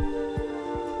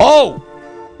 Oh,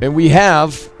 and we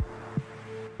have.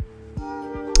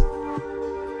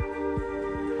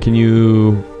 Can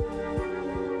you?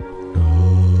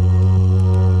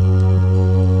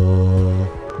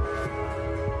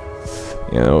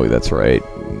 Oh, that's right.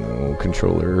 No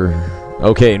controller.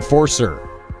 Okay, Enforcer.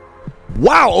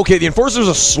 Wow, okay, the Enforcer's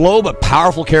a slow but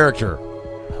powerful character.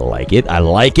 I like it, I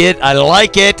like it, I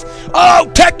like it. Oh,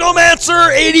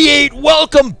 Technomancer88,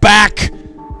 welcome back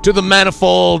to the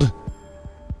Manifold,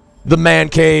 the Man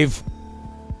Cave,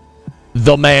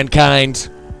 the Mankind.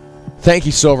 Thank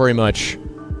you so very much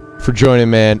for joining,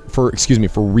 man, for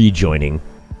rejoining,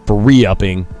 for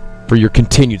re-upping, for your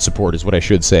continued support is what I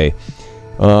should say.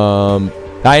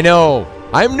 I know,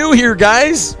 I'm new here,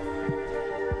 guys.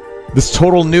 This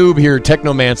total noob here,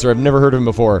 Technomancer. I've never heard of him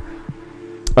before.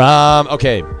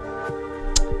 Okay.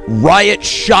 Riot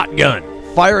Shotgun.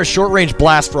 Fire a short-range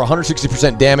blast for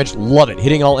 160% damage. Love it.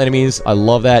 Hitting all enemies. I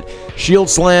love that. Shield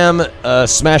Slam.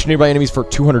 Smash nearby enemies for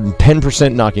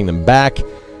 210%, knocking them back.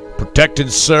 Protect and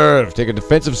Serve. Take a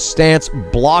defensive stance,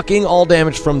 blocking all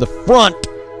damage from the front.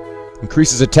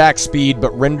 Increases attack speed,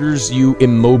 but renders you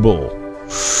immobile.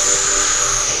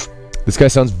 This guy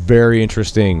sounds very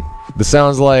interesting. This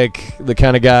sounds like the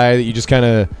kind of guy that you just kind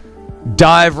of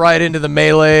dive right into the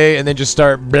melee and then just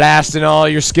start blasting all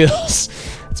your skills.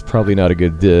 It's probably not a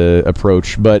good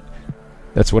approach, but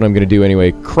that's what I'm going to do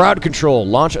anyway. Crowd Control.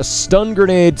 Launch a stun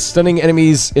grenade, stunning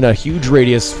enemies in a huge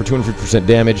radius for 250%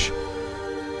 damage.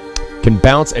 Can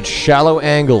bounce at shallow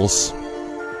angles.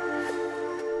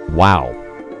 Wow.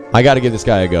 I got to give this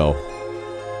guy a go.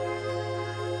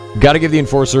 Got to give the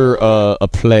Enforcer a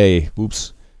play.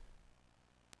 Oops.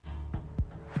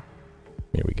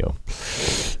 Here we go.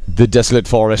 The Desolate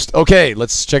Forest. Okay,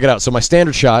 let's check it out. So my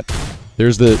standard shot.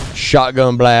 There's the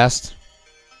shotgun blast.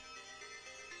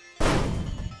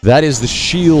 That is the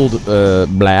shield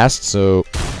blast, so...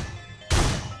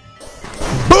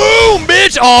 Boom,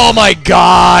 bitch! Oh my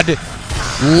god!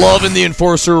 Loving the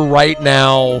Enforcer right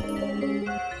now.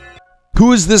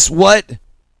 Who is this what?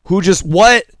 Who just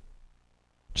what?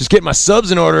 Just get my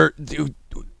subs in order. Dude,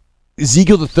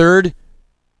 Ezekiel the Third?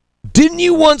 Didn't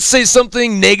you once say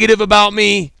something negative about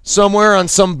me somewhere on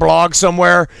some blog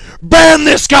somewhere? Ban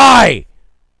this guy!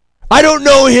 I don't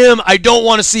know him. I don't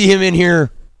want to see him in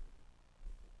here.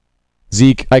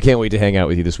 Zeke, I can't wait to hang out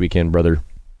with you this weekend, brother.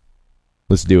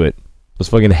 Let's do it. Let's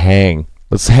fucking hang.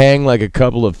 Let's hang like a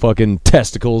couple of fucking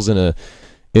testicles in a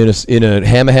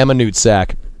hamma newt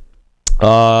sack.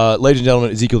 Ladies and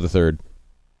gentlemen, Ezekiel the Third.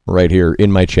 Right here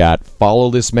in my chat. Follow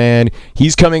this man.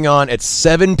 He's coming on at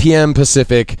 7 p.m.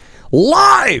 Pacific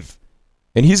live!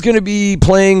 And he's going to be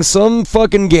playing some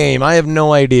fucking game. I have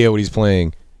no idea what he's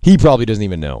playing. He probably doesn't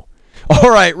even know.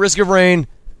 All right, Risk of Rain.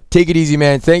 Take it easy,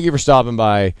 man. Thank you for stopping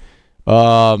by.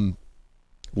 Ladies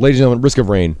and gentlemen, Risk of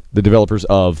Rain, the developers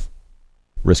of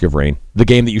Risk of Rain, the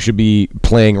game that you should be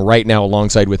playing right now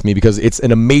alongside with me because it's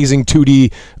an amazing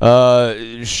 2D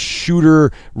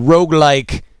shooter,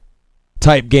 roguelike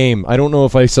type game. I don't know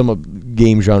if I sum up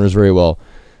game genres very well.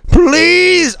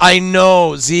 Please! I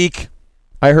know, Zeke.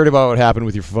 I heard about what happened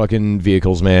with your fucking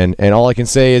vehicles, man. And all I can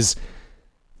say is,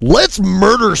 let's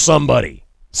murder somebody.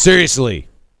 Seriously.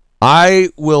 I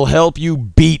will help you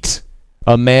beat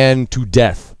a man to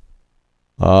death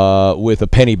with a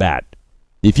penny bat.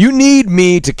 If you need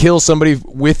me to kill somebody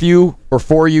with you or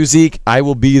for you, Zeke, I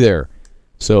will be there.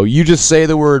 So you just say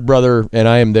the word, brother, and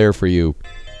I am there for you.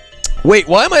 Wait,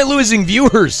 why am I losing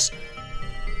viewers?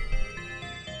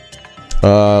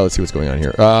 Let's see what's going on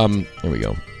here. Here we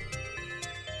go.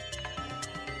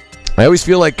 I always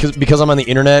feel like because I'm on the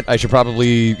internet, I should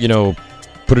probably, you know,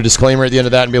 put a disclaimer at the end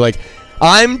of that and be like,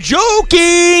 I'm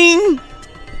joking!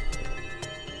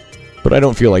 But I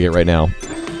don't feel like it right now.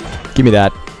 Give me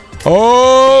that.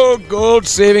 Oh, gold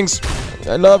savings.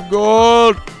 I love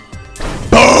gold.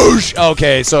 Boosh!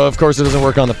 Okay, so of course it doesn't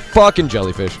work on the fucking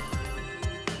jellyfish.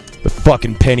 The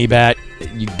fucking penny bat.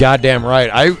 You goddamn right.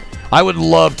 I would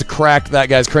love to crack that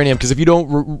guy's cranium, because if you don't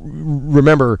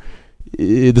remember,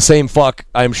 the same fuck,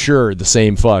 I'm sure the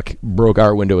same fuck broke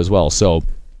our window as well. So,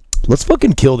 let's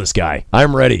fucking kill this guy.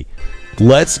 I'm ready.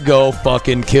 Let's go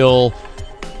fucking kill.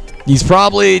 He's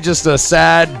probably just a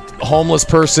sad, homeless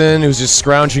person who's just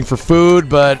scrounging for food,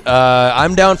 but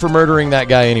I'm down for murdering that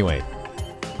guy anyway.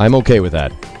 I'm okay with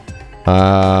that.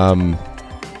 I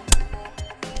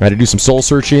had to do some soul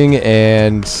searching,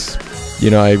 and, you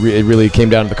know, it really came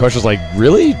down to the question. I was like,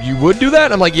 really? You would do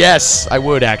that? I'm like, yes, I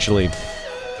would, actually.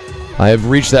 I have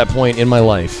reached that point in my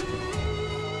life.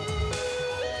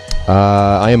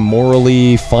 I am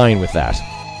morally fine with that.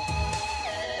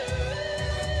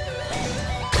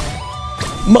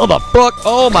 Motherfuck!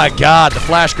 Oh my god, the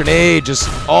flash grenade just...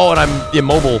 Oh, and I'm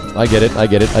immobile. I get it, I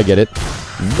get it, I get it.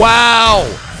 Wow!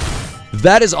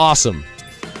 That is awesome.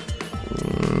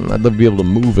 I'd love to be able to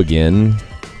move again.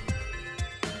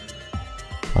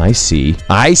 I see.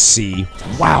 I see.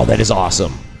 Wow, that is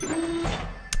awesome.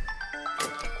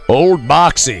 Old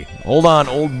Boxy. Hold on,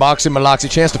 Old Boxy Maloxy.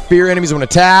 Chance to fear enemies when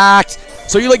attacked.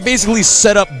 So you, like, basically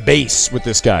set up base with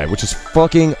this guy, which is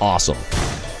fucking awesome.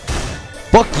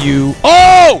 Fuck you.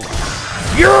 Oh!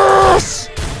 Yes!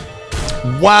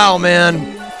 Wow,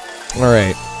 man.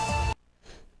 Alright.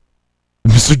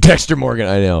 Mr. Dexter Morgan,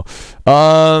 I know.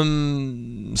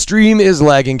 Stream is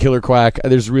lagging, Killer Quack.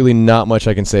 There's really not much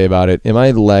I can say about it. Am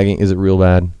I lagging? Is it real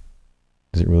bad?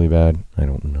 Is it really bad? I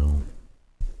don't know.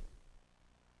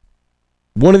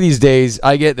 One of these days,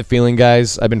 I get the feeling,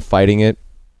 guys, I've been fighting it.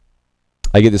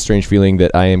 I get this strange feeling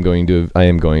that I am going to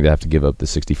have to give up the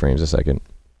 60 frames a second.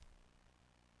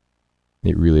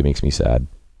 It really makes me sad.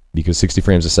 Because 60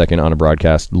 frames a second on a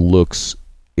broadcast looks...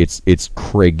 It's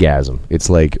Craigasm. It's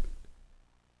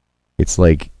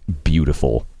like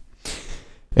beautiful.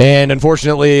 And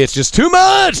unfortunately, it's just too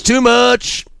much! Too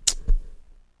much!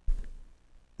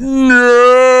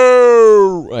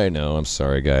 No! I know, I'm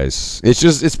sorry, guys.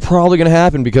 It's probably gonna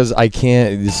happen because I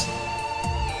can't...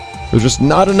 There's just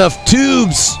not enough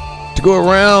tubes to go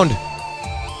around.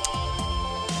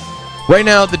 Right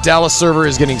now, the Dallas server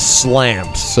is getting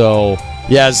slammed, so...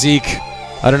 Yeah, Zeke,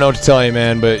 I don't know what to tell you,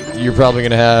 man, but you're probably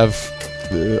gonna have...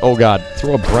 oh god,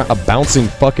 throw a bouncing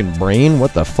fucking brain?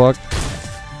 What the fuck?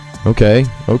 Okay,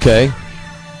 okay.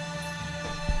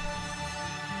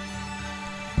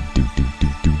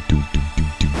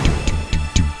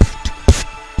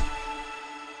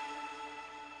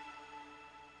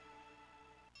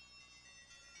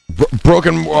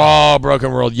 Broken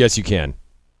world. Yes, you can.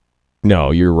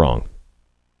 No, you're wrong.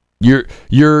 Maybe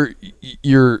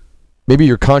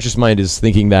your conscious mind is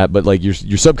thinking that, but like your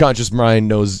subconscious mind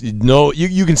knows. No,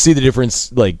 you can see the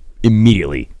difference like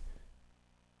immediately.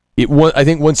 I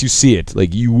think once you see it,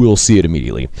 like you will see it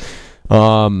immediately.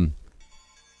 Oh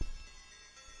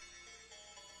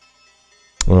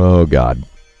God.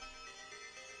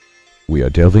 We are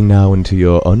delving now into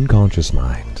your unconscious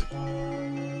mind.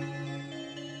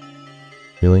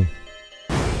 Really?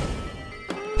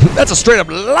 That's a straight up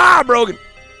lie, Brogan!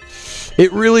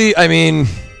 It really, I mean...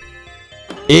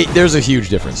 there's a huge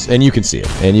difference, and you can see it,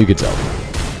 and you can tell.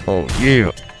 Oh, yeah.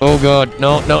 Oh, God.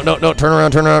 No, no, no, no. Turn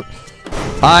around, turn around.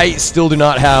 I still do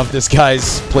not have this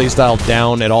guy's playstyle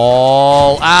down at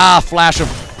all. Ah, flash him.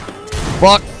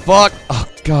 Fuck, fuck. Oh,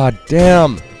 God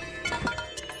damn.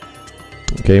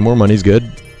 Okay, more money's good.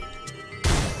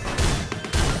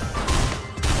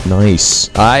 Nice.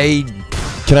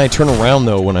 Can I turn around,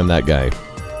 though, when I'm that guy?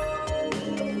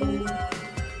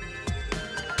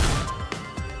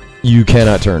 You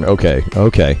cannot turn. Okay.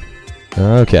 Okay.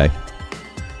 Okay.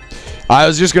 I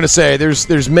was just gonna say,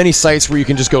 there's many sites where you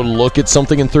can just go look at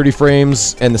something in 30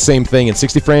 frames and the same thing in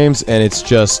 60 frames, and it's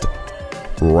just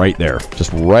right there.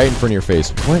 Just right in front of your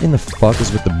face. What in the fuck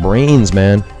is with the brains,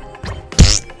 man?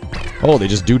 Oh, they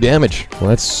just do damage. Well,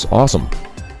 that's awesome.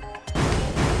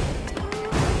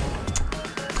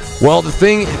 Well, the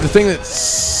thing that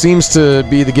seems to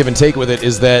be the give and take with it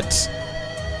is that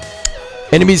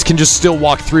enemies can just still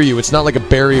walk through you. It's not like a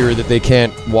barrier that they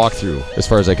can't walk through, as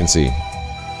far as I can see.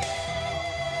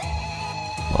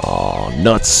 Aw,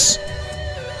 nuts.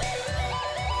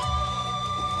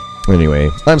 Anyway,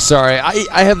 I'm sorry.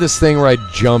 I have this thing where I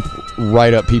jump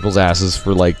right up people's asses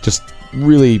for, like, just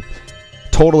really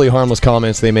totally harmless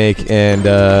comments they make, and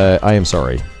I am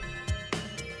sorry.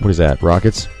 What is that?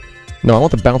 Rockets? No, I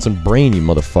want the bouncing brain, you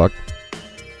motherfucker.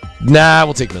 Nah,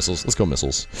 we'll take missiles. Let's go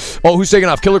missiles. Oh, who's taking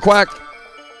off? Killer Quack?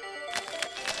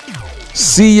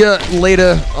 See ya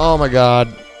later. Oh my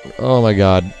god. Oh my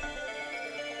god.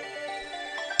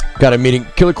 Got a meeting.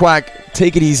 Killer Quack,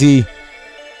 take it easy.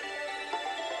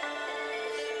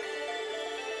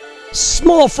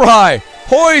 Small fry!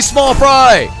 Hoy, small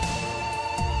fry!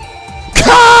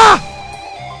 Ka!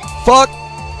 Fuck!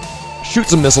 Shoot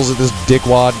some missiles at this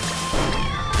dickwad.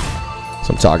 That's what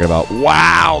I'm talking about.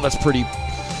 Wow, that's pretty.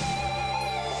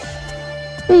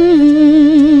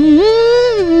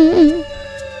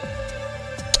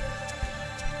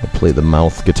 I'll play the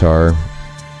mouth guitar.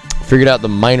 Figured out the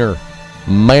minor.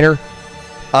 Minor?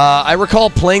 I recall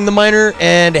playing the minor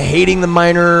and hating the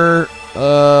minor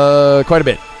quite a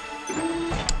bit.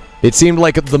 It seemed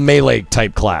like the melee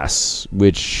type class,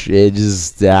 which it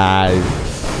just, yeah,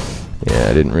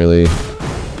 I didn't really,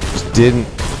 just didn't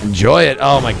enjoy it.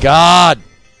 Oh my god!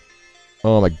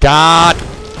 Oh my god!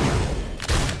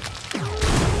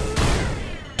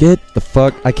 Get the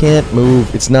fuck, I can't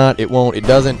move. It's not, it won't, it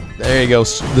doesn't. There you go.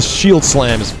 The shield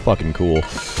slam is fucking cool.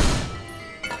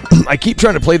 I keep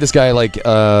trying to play this guy like you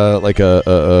know,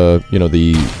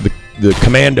 the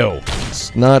commando.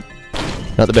 It's not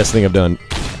the best thing I've done.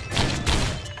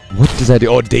 What does that do?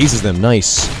 Oh, it dazes them.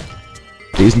 Nice.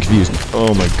 Dazed and confused.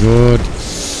 Oh my god.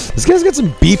 This guy's got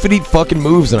some beefity fucking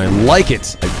moves, and I like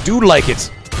it. I do like it.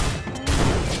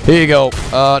 Here you go.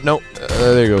 No.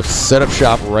 There you go. Set up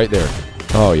shop right there.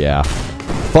 Oh, yeah.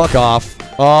 Fuck off.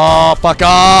 Oh, fuck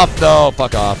off. No,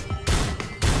 fuck off.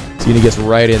 Tina gets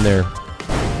right in there.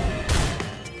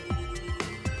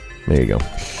 There you go.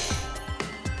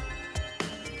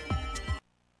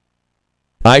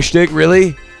 Eye shtick,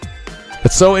 really?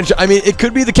 It's so interesting. I mean, it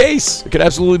could be the case. It could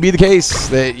absolutely be the case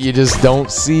that you just don't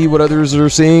see what others are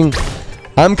seeing.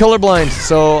 I'm colorblind,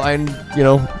 so you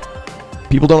know,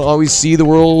 people don't always see the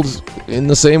world in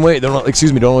the same way. They don't,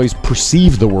 excuse me, don't always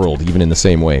perceive the world even in the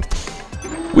same way,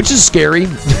 which is scary.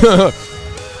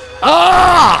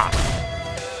 Ah!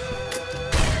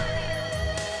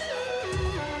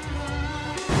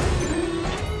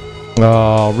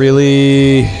 Oh,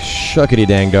 really? Shuckity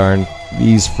dang darn.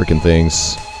 These freaking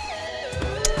things.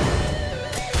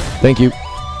 Thank you.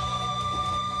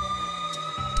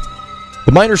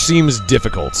 The minor seems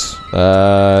difficult.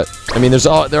 I mean,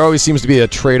 there always seems to be a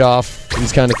trade-off to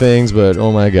these kind of things, but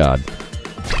oh my god.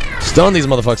 Stun these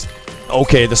motherfuckers.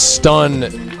 Okay, the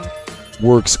stun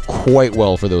works quite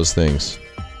well for those things.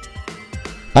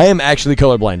 I am actually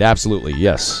colorblind, absolutely,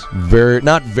 yes.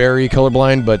 Not very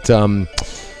colorblind, but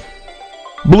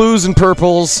blues and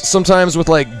purples, sometimes with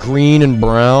like green and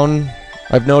brown,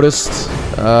 I've noticed.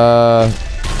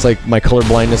 It's like my color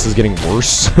blindness is getting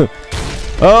worse.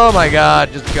 Oh my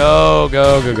god, just go,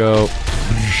 go, go, go.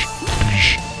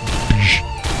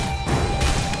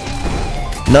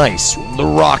 Nice, the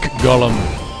rock golem.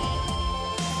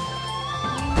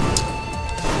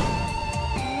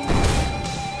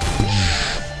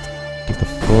 Get the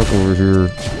fuck over here.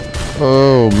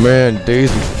 Oh man,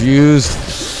 dazed and confused.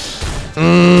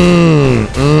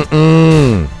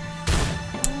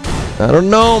 I don't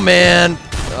know, man.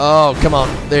 Oh, come on.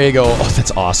 There you go. Oh, that's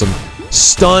awesome.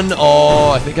 Stun.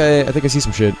 Oh, I think I see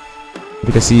some shit. I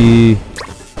think I see.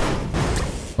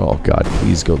 Oh god,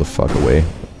 please go the fuck away.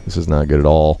 This is not good at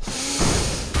all.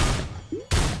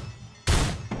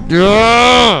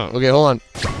 Yeah! Okay, hold on.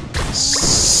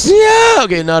 Yeah!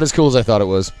 Okay, not as cool as I thought it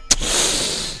was.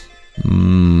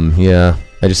 Yeah.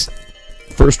 I just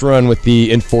first run with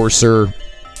the Enforcer.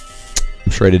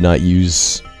 I'm sure I did not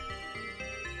use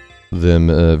them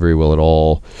very well at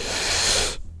all.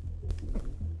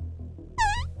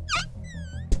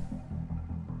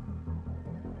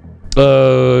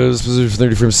 This was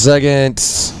 30 frames a second.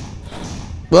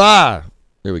 Ah!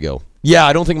 There we go. Yeah,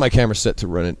 I don't think my camera's set to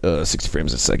run at 60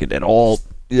 frames a second at all.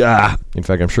 Yeah. In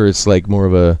fact, I'm sure it's like more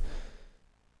of a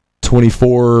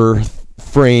 24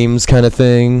 frames kind of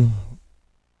thing.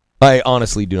 I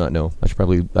honestly do not know. I should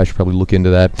probably look into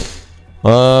that.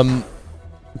 Gah!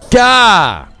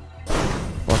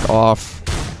 Fuck off.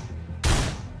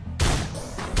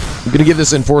 I'm gonna give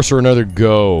this Enforcer another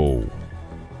go.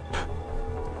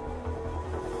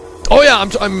 Oh yeah,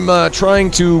 I'm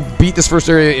trying to beat this first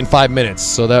area in 5 minutes,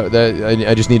 so that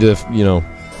I just need to, you know,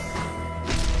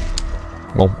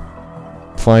 well,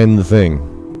 find the thing.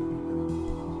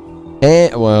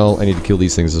 And well, I need to kill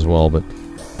these things as well, but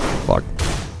fuck.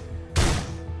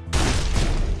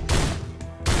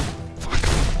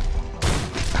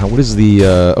 What is the,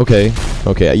 okay.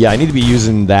 Okay, yeah, I need to be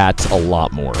using that a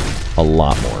lot more. A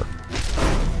lot more.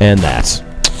 And that.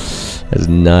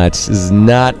 This is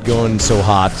not going so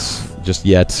hot just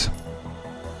yet.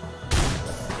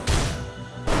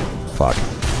 Fuck.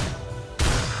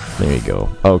 There you go.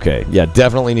 Okay, yeah,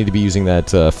 definitely need to be using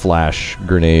that, flash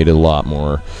grenade a lot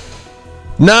more.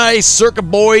 Nice, Circuit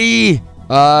Boy!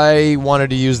 I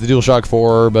wanted to use the DualShock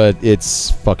 4, but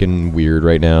it's fucking weird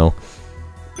right now.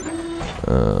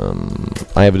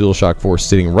 I have a DualShock 4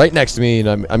 sitting right next to me,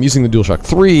 and I'm using the DualShock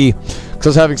 3 because I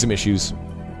was having some issues.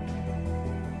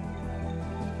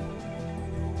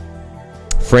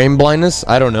 Frame blindness?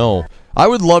 I don't know. I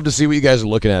would love to see what you guys are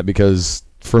looking at, because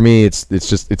for me,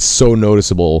 it's so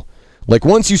noticeable. Like,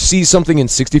 once you see something in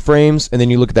 60 frames, and then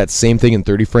you look at that same thing in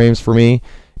 30 frames, for me,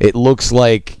 it looks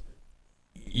like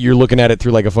you're looking at it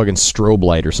through like a fucking strobe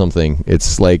light or something.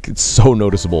 It's like, it's so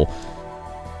noticeable.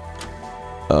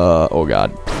 Oh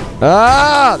god.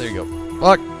 Ah! There you go.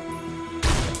 Fuck.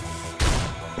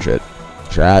 Shit.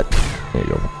 Chat. There you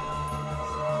go.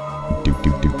 Doop,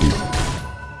 doop, doop,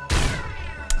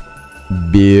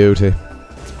 doop. Beauty.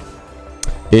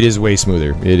 It is way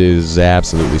smoother. It is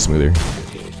absolutely smoother.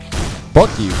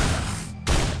 Fuck you.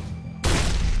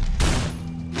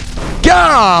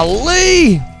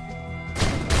 Golly!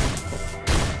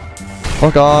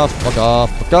 Fuck off, fuck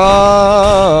off, fuck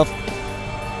off!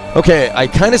 Okay, I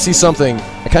kind of see something.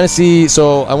 I kind of see...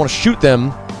 So, I want to shoot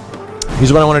them.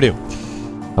 Here's what I want to do.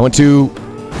 I want to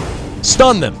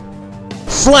stun them.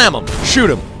 Slam them. Shoot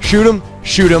them. Shoot them.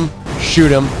 Shoot them. Shoot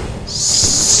them.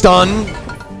 Stun.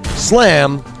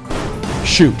 Slam.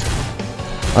 Shoot.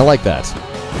 I like that.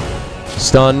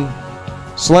 Stun.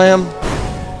 Slam.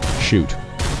 Shoot.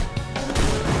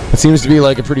 That seems to be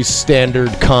like a pretty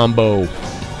standard combo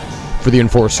for the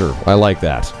Enforcer. I like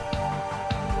that.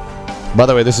 By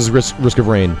the way, this is Risk of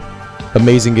Rain.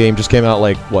 Amazing game. Just came out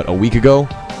like, what, a week ago?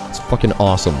 It's fucking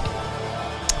awesome.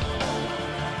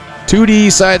 2D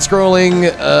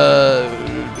side-scrolling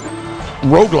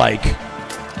roguelike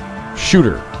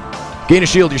shooter. Gain a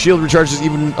shield. Your shield recharges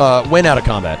even when out of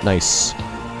combat. Nice.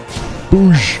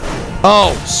 Boosh.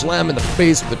 Oh, slam in the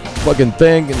face with the fucking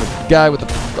thing, and the guy with the...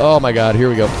 Oh my god, here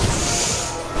we go.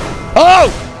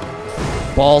 Oh!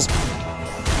 Balls.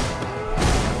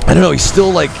 I don't know, he's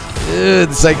still like...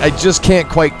 it's like, I just can't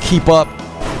quite keep up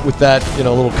with that, you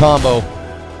know, little combo.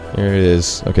 There it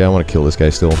is. Okay, I want to kill this guy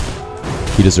still.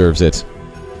 He deserves it.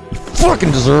 You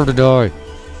fucking deserve to die.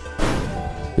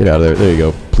 Get out of there. There you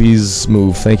go. Please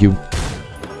move. Thank you.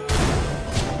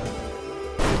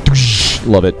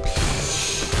 Love it.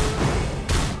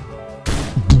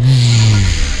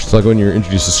 It's like when you're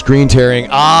introduced to screen tearing.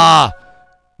 Ah!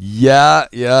 Yeah,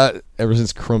 yeah. Ever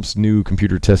since Crump's new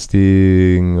computer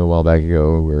testing a while back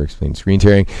ago, we were explaining screen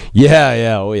tearing. Yeah,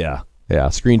 yeah, oh yeah. Yeah,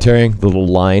 screen tearing, the little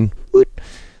line.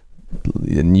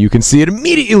 And you can see it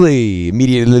immediately.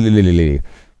 Immediately.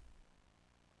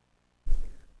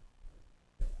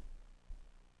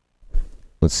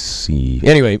 Let's see.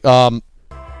 Anyway, let's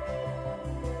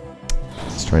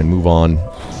try and move on.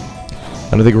 I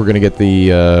don't think we're going to get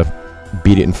the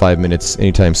beat it in 5 minutes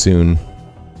anytime soon.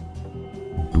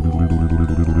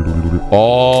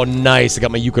 Oh, nice. I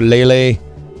got my ukulele.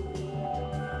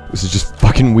 This is just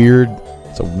fucking weird.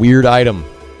 It's a weird item.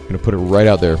 I'm gonna put it right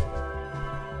out there.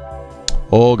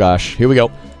 Oh, gosh. Here we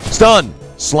go. Stun.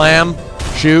 Slam.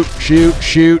 Shoot. Shoot.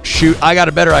 Shoot. Shoot. I got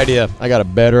a better idea. I got a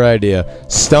better idea.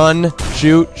 Stun.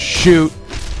 Shoot. Shoot.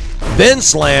 Then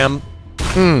slam.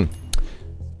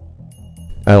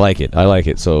 I like it. I like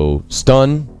it. So,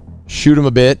 stun. Shoot him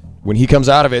a bit. When he comes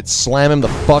out of it, slam him the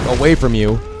fuck away from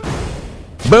you.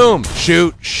 Boom!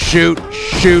 Shoot, shoot,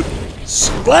 shoot.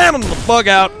 Slam him the fuck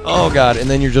out. Oh god, and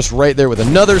then you're just right there with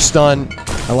another stun.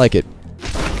 I like it.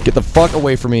 Get the fuck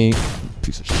away from me.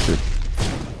 Piece of shit.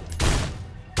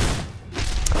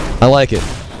 I like it.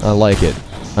 I like it.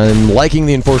 I'm liking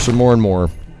the Enforcer more and more.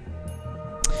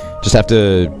 Just have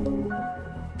to...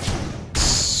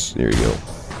 There you go.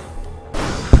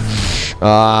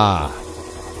 Ah.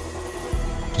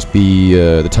 Just be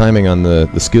the timing on the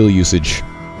skill usage.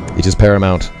 It is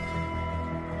paramount.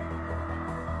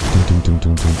 Dum, dum, dum,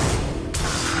 dum, dum.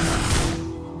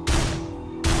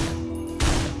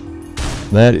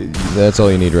 That's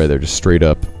all you need right there. Just straight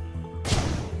up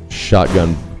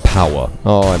shotgun power.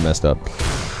 Oh, I messed up.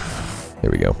 There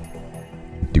we go.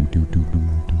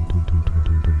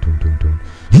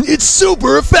 It's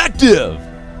super effective!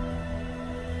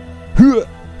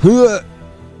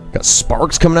 Got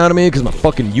sparks coming out of me because my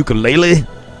fucking ukulele.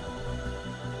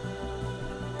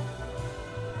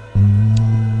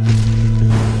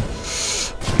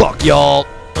 Fuck y'all.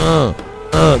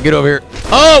 Get over here.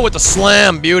 Oh, with the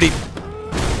slam, beauty.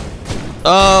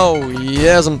 Oh,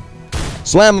 yes.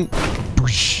 Slam.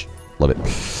 Love it.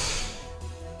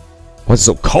 Why is it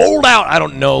so cold out? I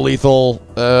don't know, Lethal.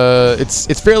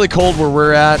 It's fairly cold where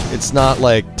we're at. It's not,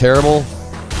 like, terrible.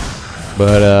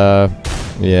 But,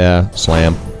 yeah.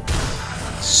 Slam.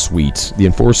 Sweet. The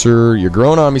Enforcer, you're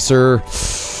growing on me, sir.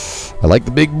 I like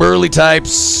the big burly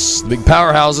types. The big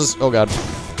powerhouses. Oh, God.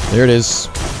 There it is.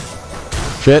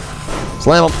 Shit.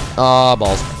 Slam them. Ah,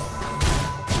 balls.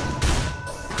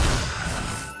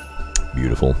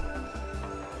 Beautiful.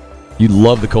 You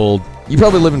love the cold. You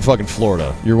probably live in fucking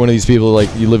Florida. You're one of these people, like,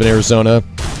 you live in Arizona.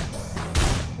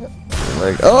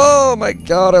 Like, oh my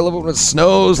god, I love it when it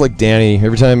snows. Like Danny,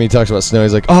 every time he talks about snow,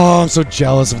 he's like, oh, I'm so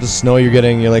jealous of the snow you're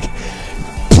getting. You're like,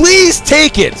 please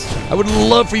take it! I would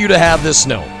love for you to have this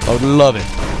snow. I would love it.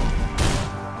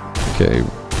 Okay.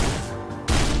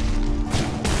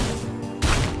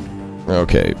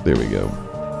 Okay, there we go.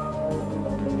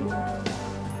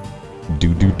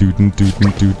 Do.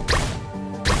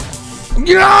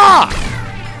 Yeah!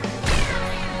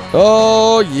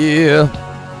 Oh, yeah.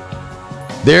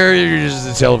 There's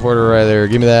the teleporter right there.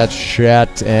 Give me that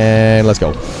shit, and let's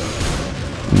go.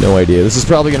 No idea. This is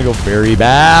probably going to go very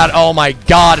bad. Oh, my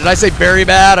God. Did I say very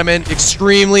bad? I meant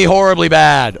extremely, horribly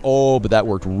bad. Oh, but that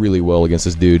worked really well against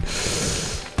this dude.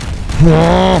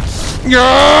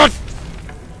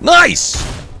 Nice!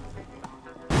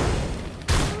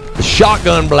 The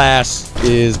shotgun blast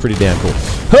is pretty damn cool.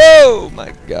 Oh,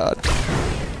 my God.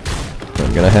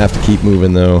 I'm going to have to keep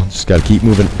moving, though. Just got to keep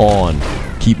moving on.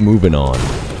 Keep moving on.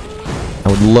 I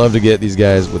would love to get these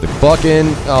guys with the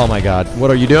fucking... Oh, my God.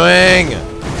 What are you doing?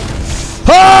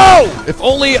 Oh! If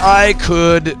only I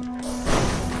could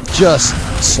just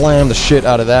slam the shit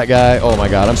out of that guy. Oh, my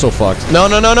God. I'm so fucked. No,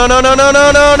 no, no, no, no, no, no,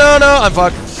 no, no, no, no. I'm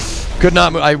fucked. Could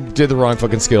not move. I did the wrong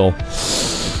fucking skill.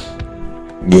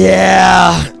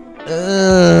 Yeah.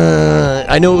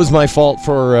 I know it was my fault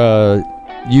for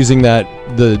using that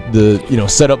the you know,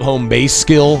 set up home base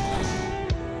skill.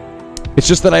 It's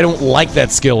just that I don't like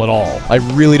that skill at all. I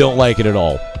really don't like it at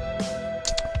all.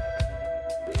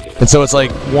 And so it's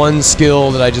like one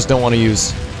skill that I just don't want to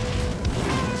use.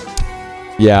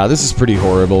 Yeah, this is pretty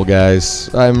horrible,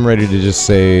 guys. I'm ready to just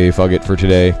say fuck it for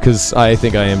today, because I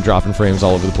think I am dropping frames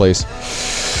all over the place.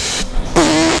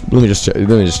 Let me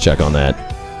just check on that.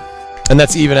 And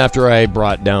that's even after I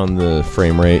brought down the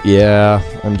frame rate. Yeah,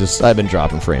 I've been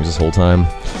dropping frames this whole time.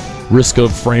 Risk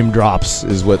of frame drops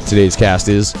is what today's cast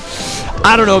is.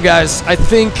 I don't know, guys. I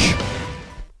think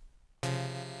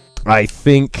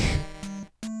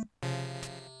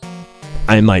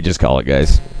I might just call it,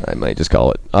 guys. I might just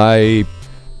call it. I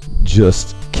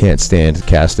just can't stand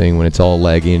casting when it's all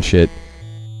laggy and shit.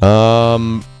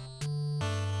 I'll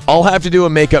have to do a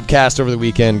makeup cast over the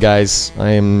weekend, guys.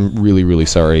 I am really, really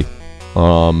sorry.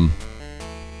 God,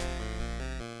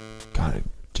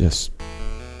 just...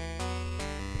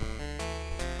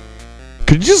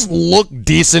 Could you just look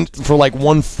decent for like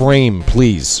one frame,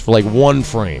 please? For like one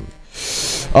frame.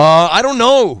 I don't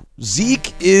know.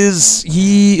 Zeke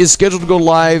he is scheduled to go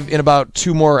live in about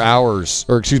 2 more hours.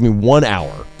 Or excuse me, 1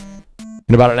 hour.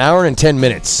 In about 1 hour and 10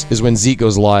 minutes is when Zeke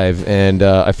goes live. And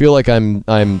I feel like I'm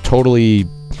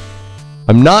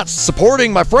not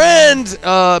supporting my friend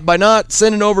by not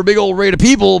sending over a big old rate of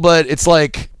people, but it's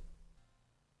like...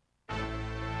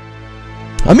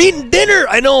 I'm eating dinner!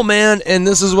 I know, man, and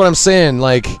this is what I'm saying,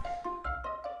 like...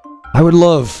 I would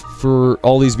love for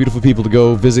all these beautiful people to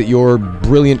go visit your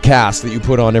brilliant cast that you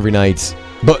put on every night.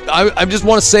 But I just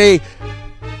want to say,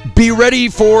 be ready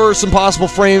for some possible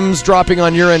frames dropping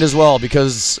on your end as well,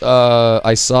 because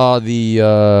I saw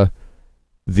the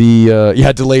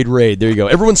delayed raid. There you go.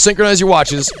 Everyone synchronize your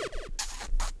watches.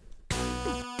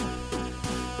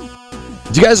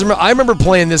 Do you guys remember? I remember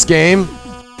playing this game.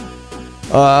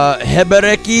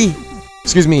 Hebereki?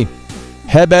 Excuse me.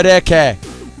 Hebereke.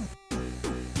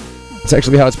 It's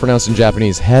actually how it's pronounced in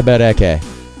Japanese. Hebereke.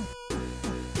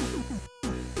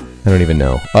 I don't even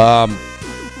know.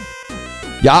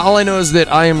 Yeah, all I know is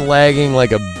that I am lagging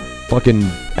like a fucking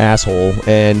asshole,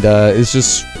 and it's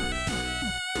just...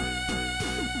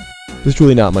 There's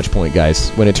really not much point, guys,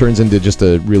 when it turns into just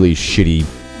a really shitty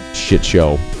shit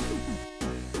show.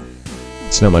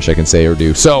 It's not much I can say or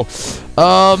do. So,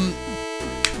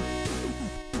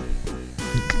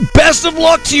 Best of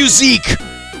luck to you, Zeke!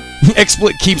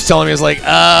 XSplit keeps telling me, it's like,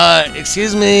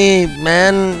 excuse me,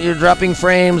 man, you're dropping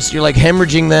frames, you're like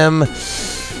hemorrhaging them.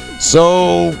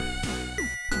 So,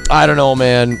 I don't know,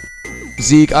 man.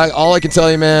 Zeke, all I can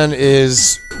tell you, man,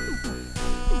 is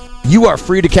you are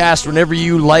free to cast whenever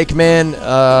you like, man.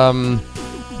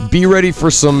 Be ready for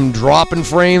some dropping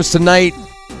frames tonight.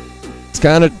 It's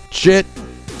kind of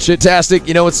shit-tastic.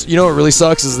 You know what really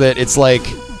sucks is that it's like,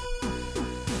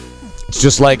 it's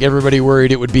just like everybody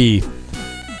worried it would be.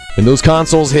 When those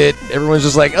consoles hit, everyone's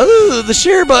just like, oh, the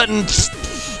share button,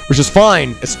 which is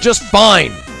fine. It's just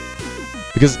fine.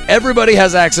 Because everybody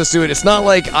has access to it. It's not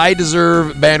like I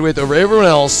deserve bandwidth over everyone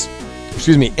else.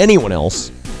 Excuse me, anyone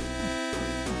else.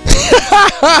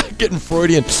 Getting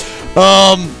Freudian.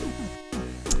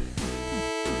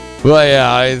 Well,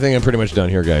 yeah, I think I'm pretty much done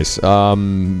here, guys.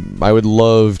 I would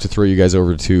love to throw you guys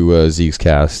over to Zeke's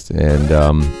cast, and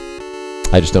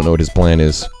I just don't know what his plan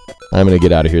is. I'm gonna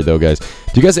get out of here, though, guys. Do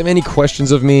you guys have any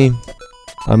questions of me?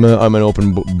 I'm an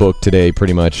open book today,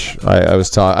 pretty much. I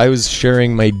was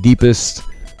sharing my deepest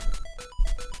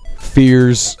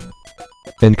fears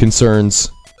and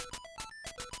concerns.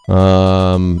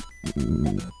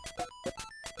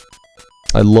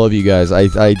 I love you guys.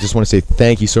 I just want to say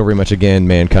thank you so very much again,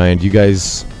 mankind. You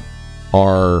guys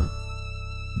are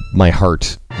my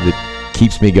heart that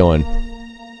keeps me going.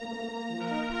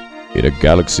 In a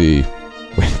galaxy,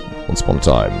 once upon a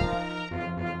time.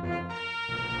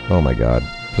 Oh my god.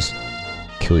 Just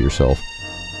kill yourself.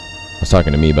 I was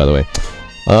talking to me, by the way.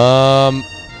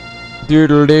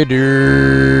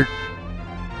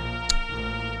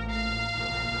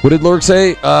 What did Lurk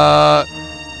say?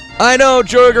 I know,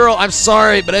 Joy Girl, I'm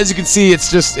sorry, but as you can see,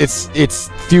 it's just, it's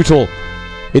futile.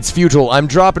 It's futile. I'm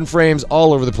dropping frames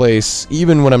all over the place,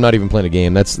 even when I'm not even playing a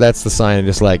game. That's the sign of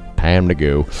just like, time to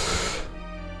go.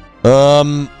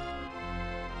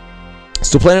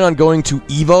 Still planning on going to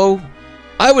EVO?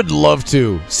 I would love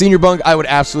to. Senior Bunk, I would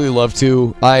absolutely love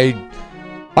to. I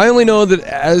only know that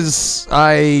as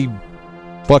I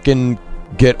fucking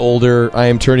get older, I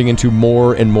am turning into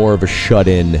more and more of a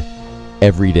shut-in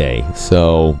every day.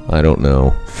 So, I don't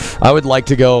know. I would like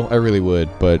to go. I really would.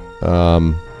 But,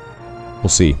 we'll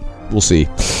see. We'll see.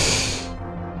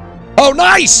 Oh,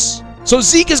 nice! So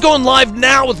Zeke is going live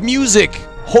now with music.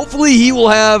 Hopefully he will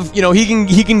have, you know, he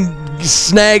can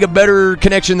snag a better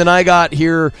connection than I got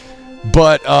here.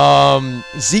 But,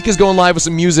 Zeke is going live with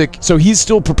some music, so he's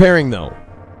still preparing, though.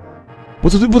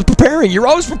 What's with preparing? You're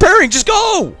always preparing! Just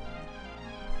go!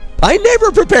 I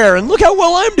never prepare, and look how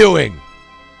well I'm doing!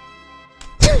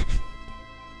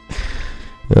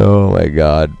 Oh my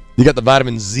god. You got the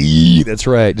vitamin Z, that's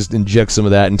right. Just inject some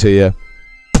of that into you.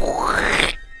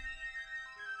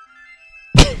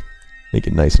 Make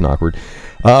it nice and awkward.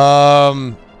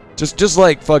 Just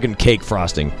like fucking cake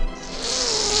frosting.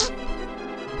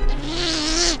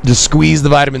 Just squeeze the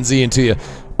vitamin Z into you.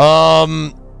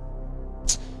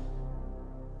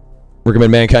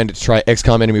 Recommend mankind to try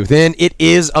XCOM Enemy Within. It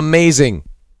is amazing.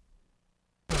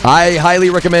 I highly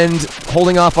recommend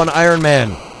holding off on Iron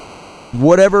Man.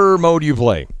 Whatever mode you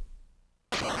play.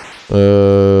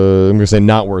 I'm gonna say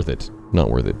not worth it. Not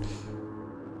worth it.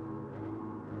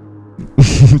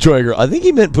 Joy Girl, I think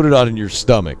he meant put it on in your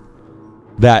stomach.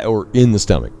 That, or in the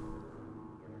stomach.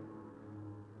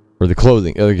 Or the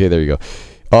clothing. Okay, there you go.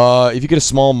 If you get a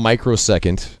small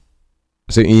microsecond,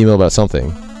 say an email about something.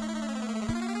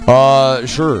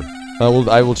 Sure.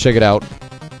 I will check it out.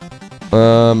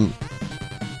 How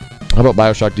about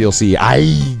BioShock DLC?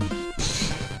 I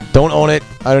don't own it.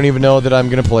 I don't even know that I'm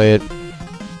gonna play it.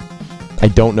 I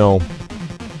don't know.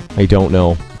 I don't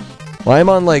know. Well, I'm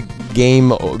on like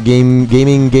gaming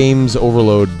games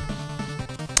overload.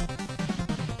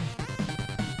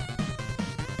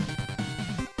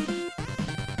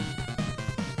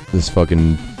 This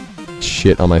fucking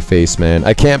shit on my face, man.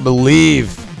 I can't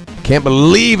believe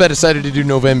I decided to do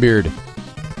Novembeard.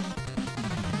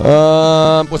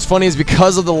 What's funny is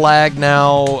because of the lag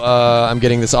now, I'm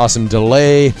getting this awesome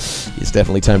delay. It's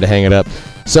definitely time to hang it up.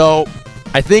 So,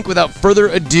 I think without further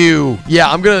ado,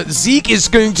 yeah, Zeke is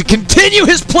going to continue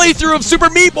his playthrough of Super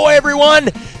Meat Boy, everyone!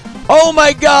 Oh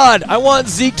my god, I want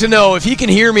Zeke to know if he can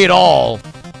hear me at all.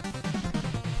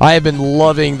 I have been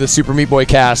loving the Super Meat Boy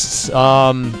casts.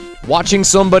 Watching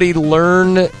somebody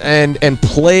learn and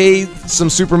play some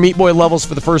Super Meat Boy levels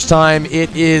for the first time,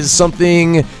 it is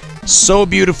something so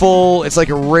beautiful. It's like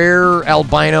a rare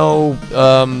albino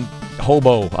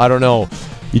hobo. I don't know.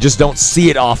 You just don't see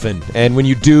it often, and when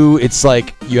you do, it's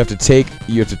like you have to take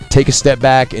a step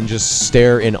back and just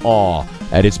stare in awe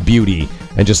at its beauty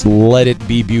and just let it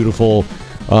be beautiful.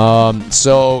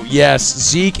 So, yes,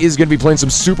 Zeke is going to be playing some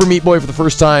Super Meat Boy for the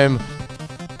first time.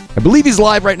 I believe he's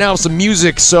live right now with some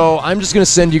music, so I'm just going to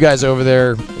send you guys over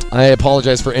there. I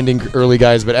apologize for ending early,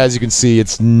 guys, but as you can see,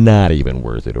 it's not even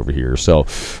worth it over here. So,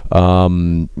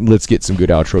 let's get some good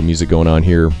outro music going on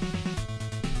here.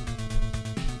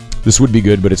 This would be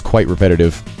good, but it's quite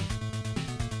repetitive.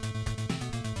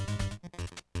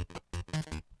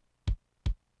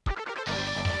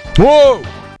 Whoa!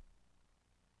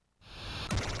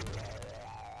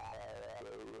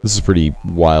 This is a pretty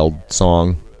wild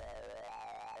song.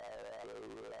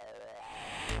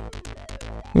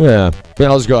 Yeah,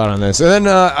 I'll just go out on this. And then,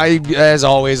 as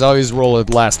always roll a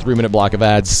last 3-minute block of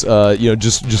ads, you know,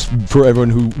 just for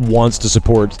everyone who wants to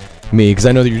support me, because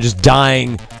I know that you're just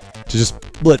dying to just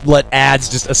let ads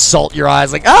just assault your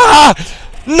eyes, like, ah!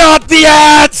 Not the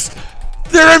ads!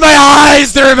 They're in my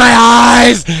eyes! They're in my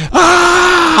eyes!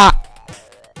 Ah!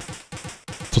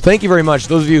 So thank you very much,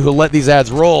 those of you who let these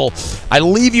ads roll. I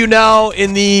leave you now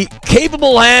in the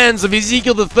capable hands of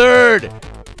Ezekiel III.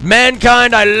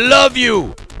 Mankind, I love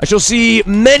you! I shall see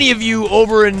many of you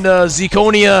over in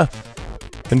Zeconia.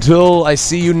 Until I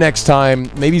see you next time.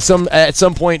 Maybe at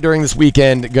some point during this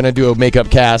weekend, gonna do a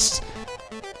makeup cast.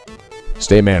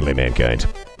 Stay manly, mankind.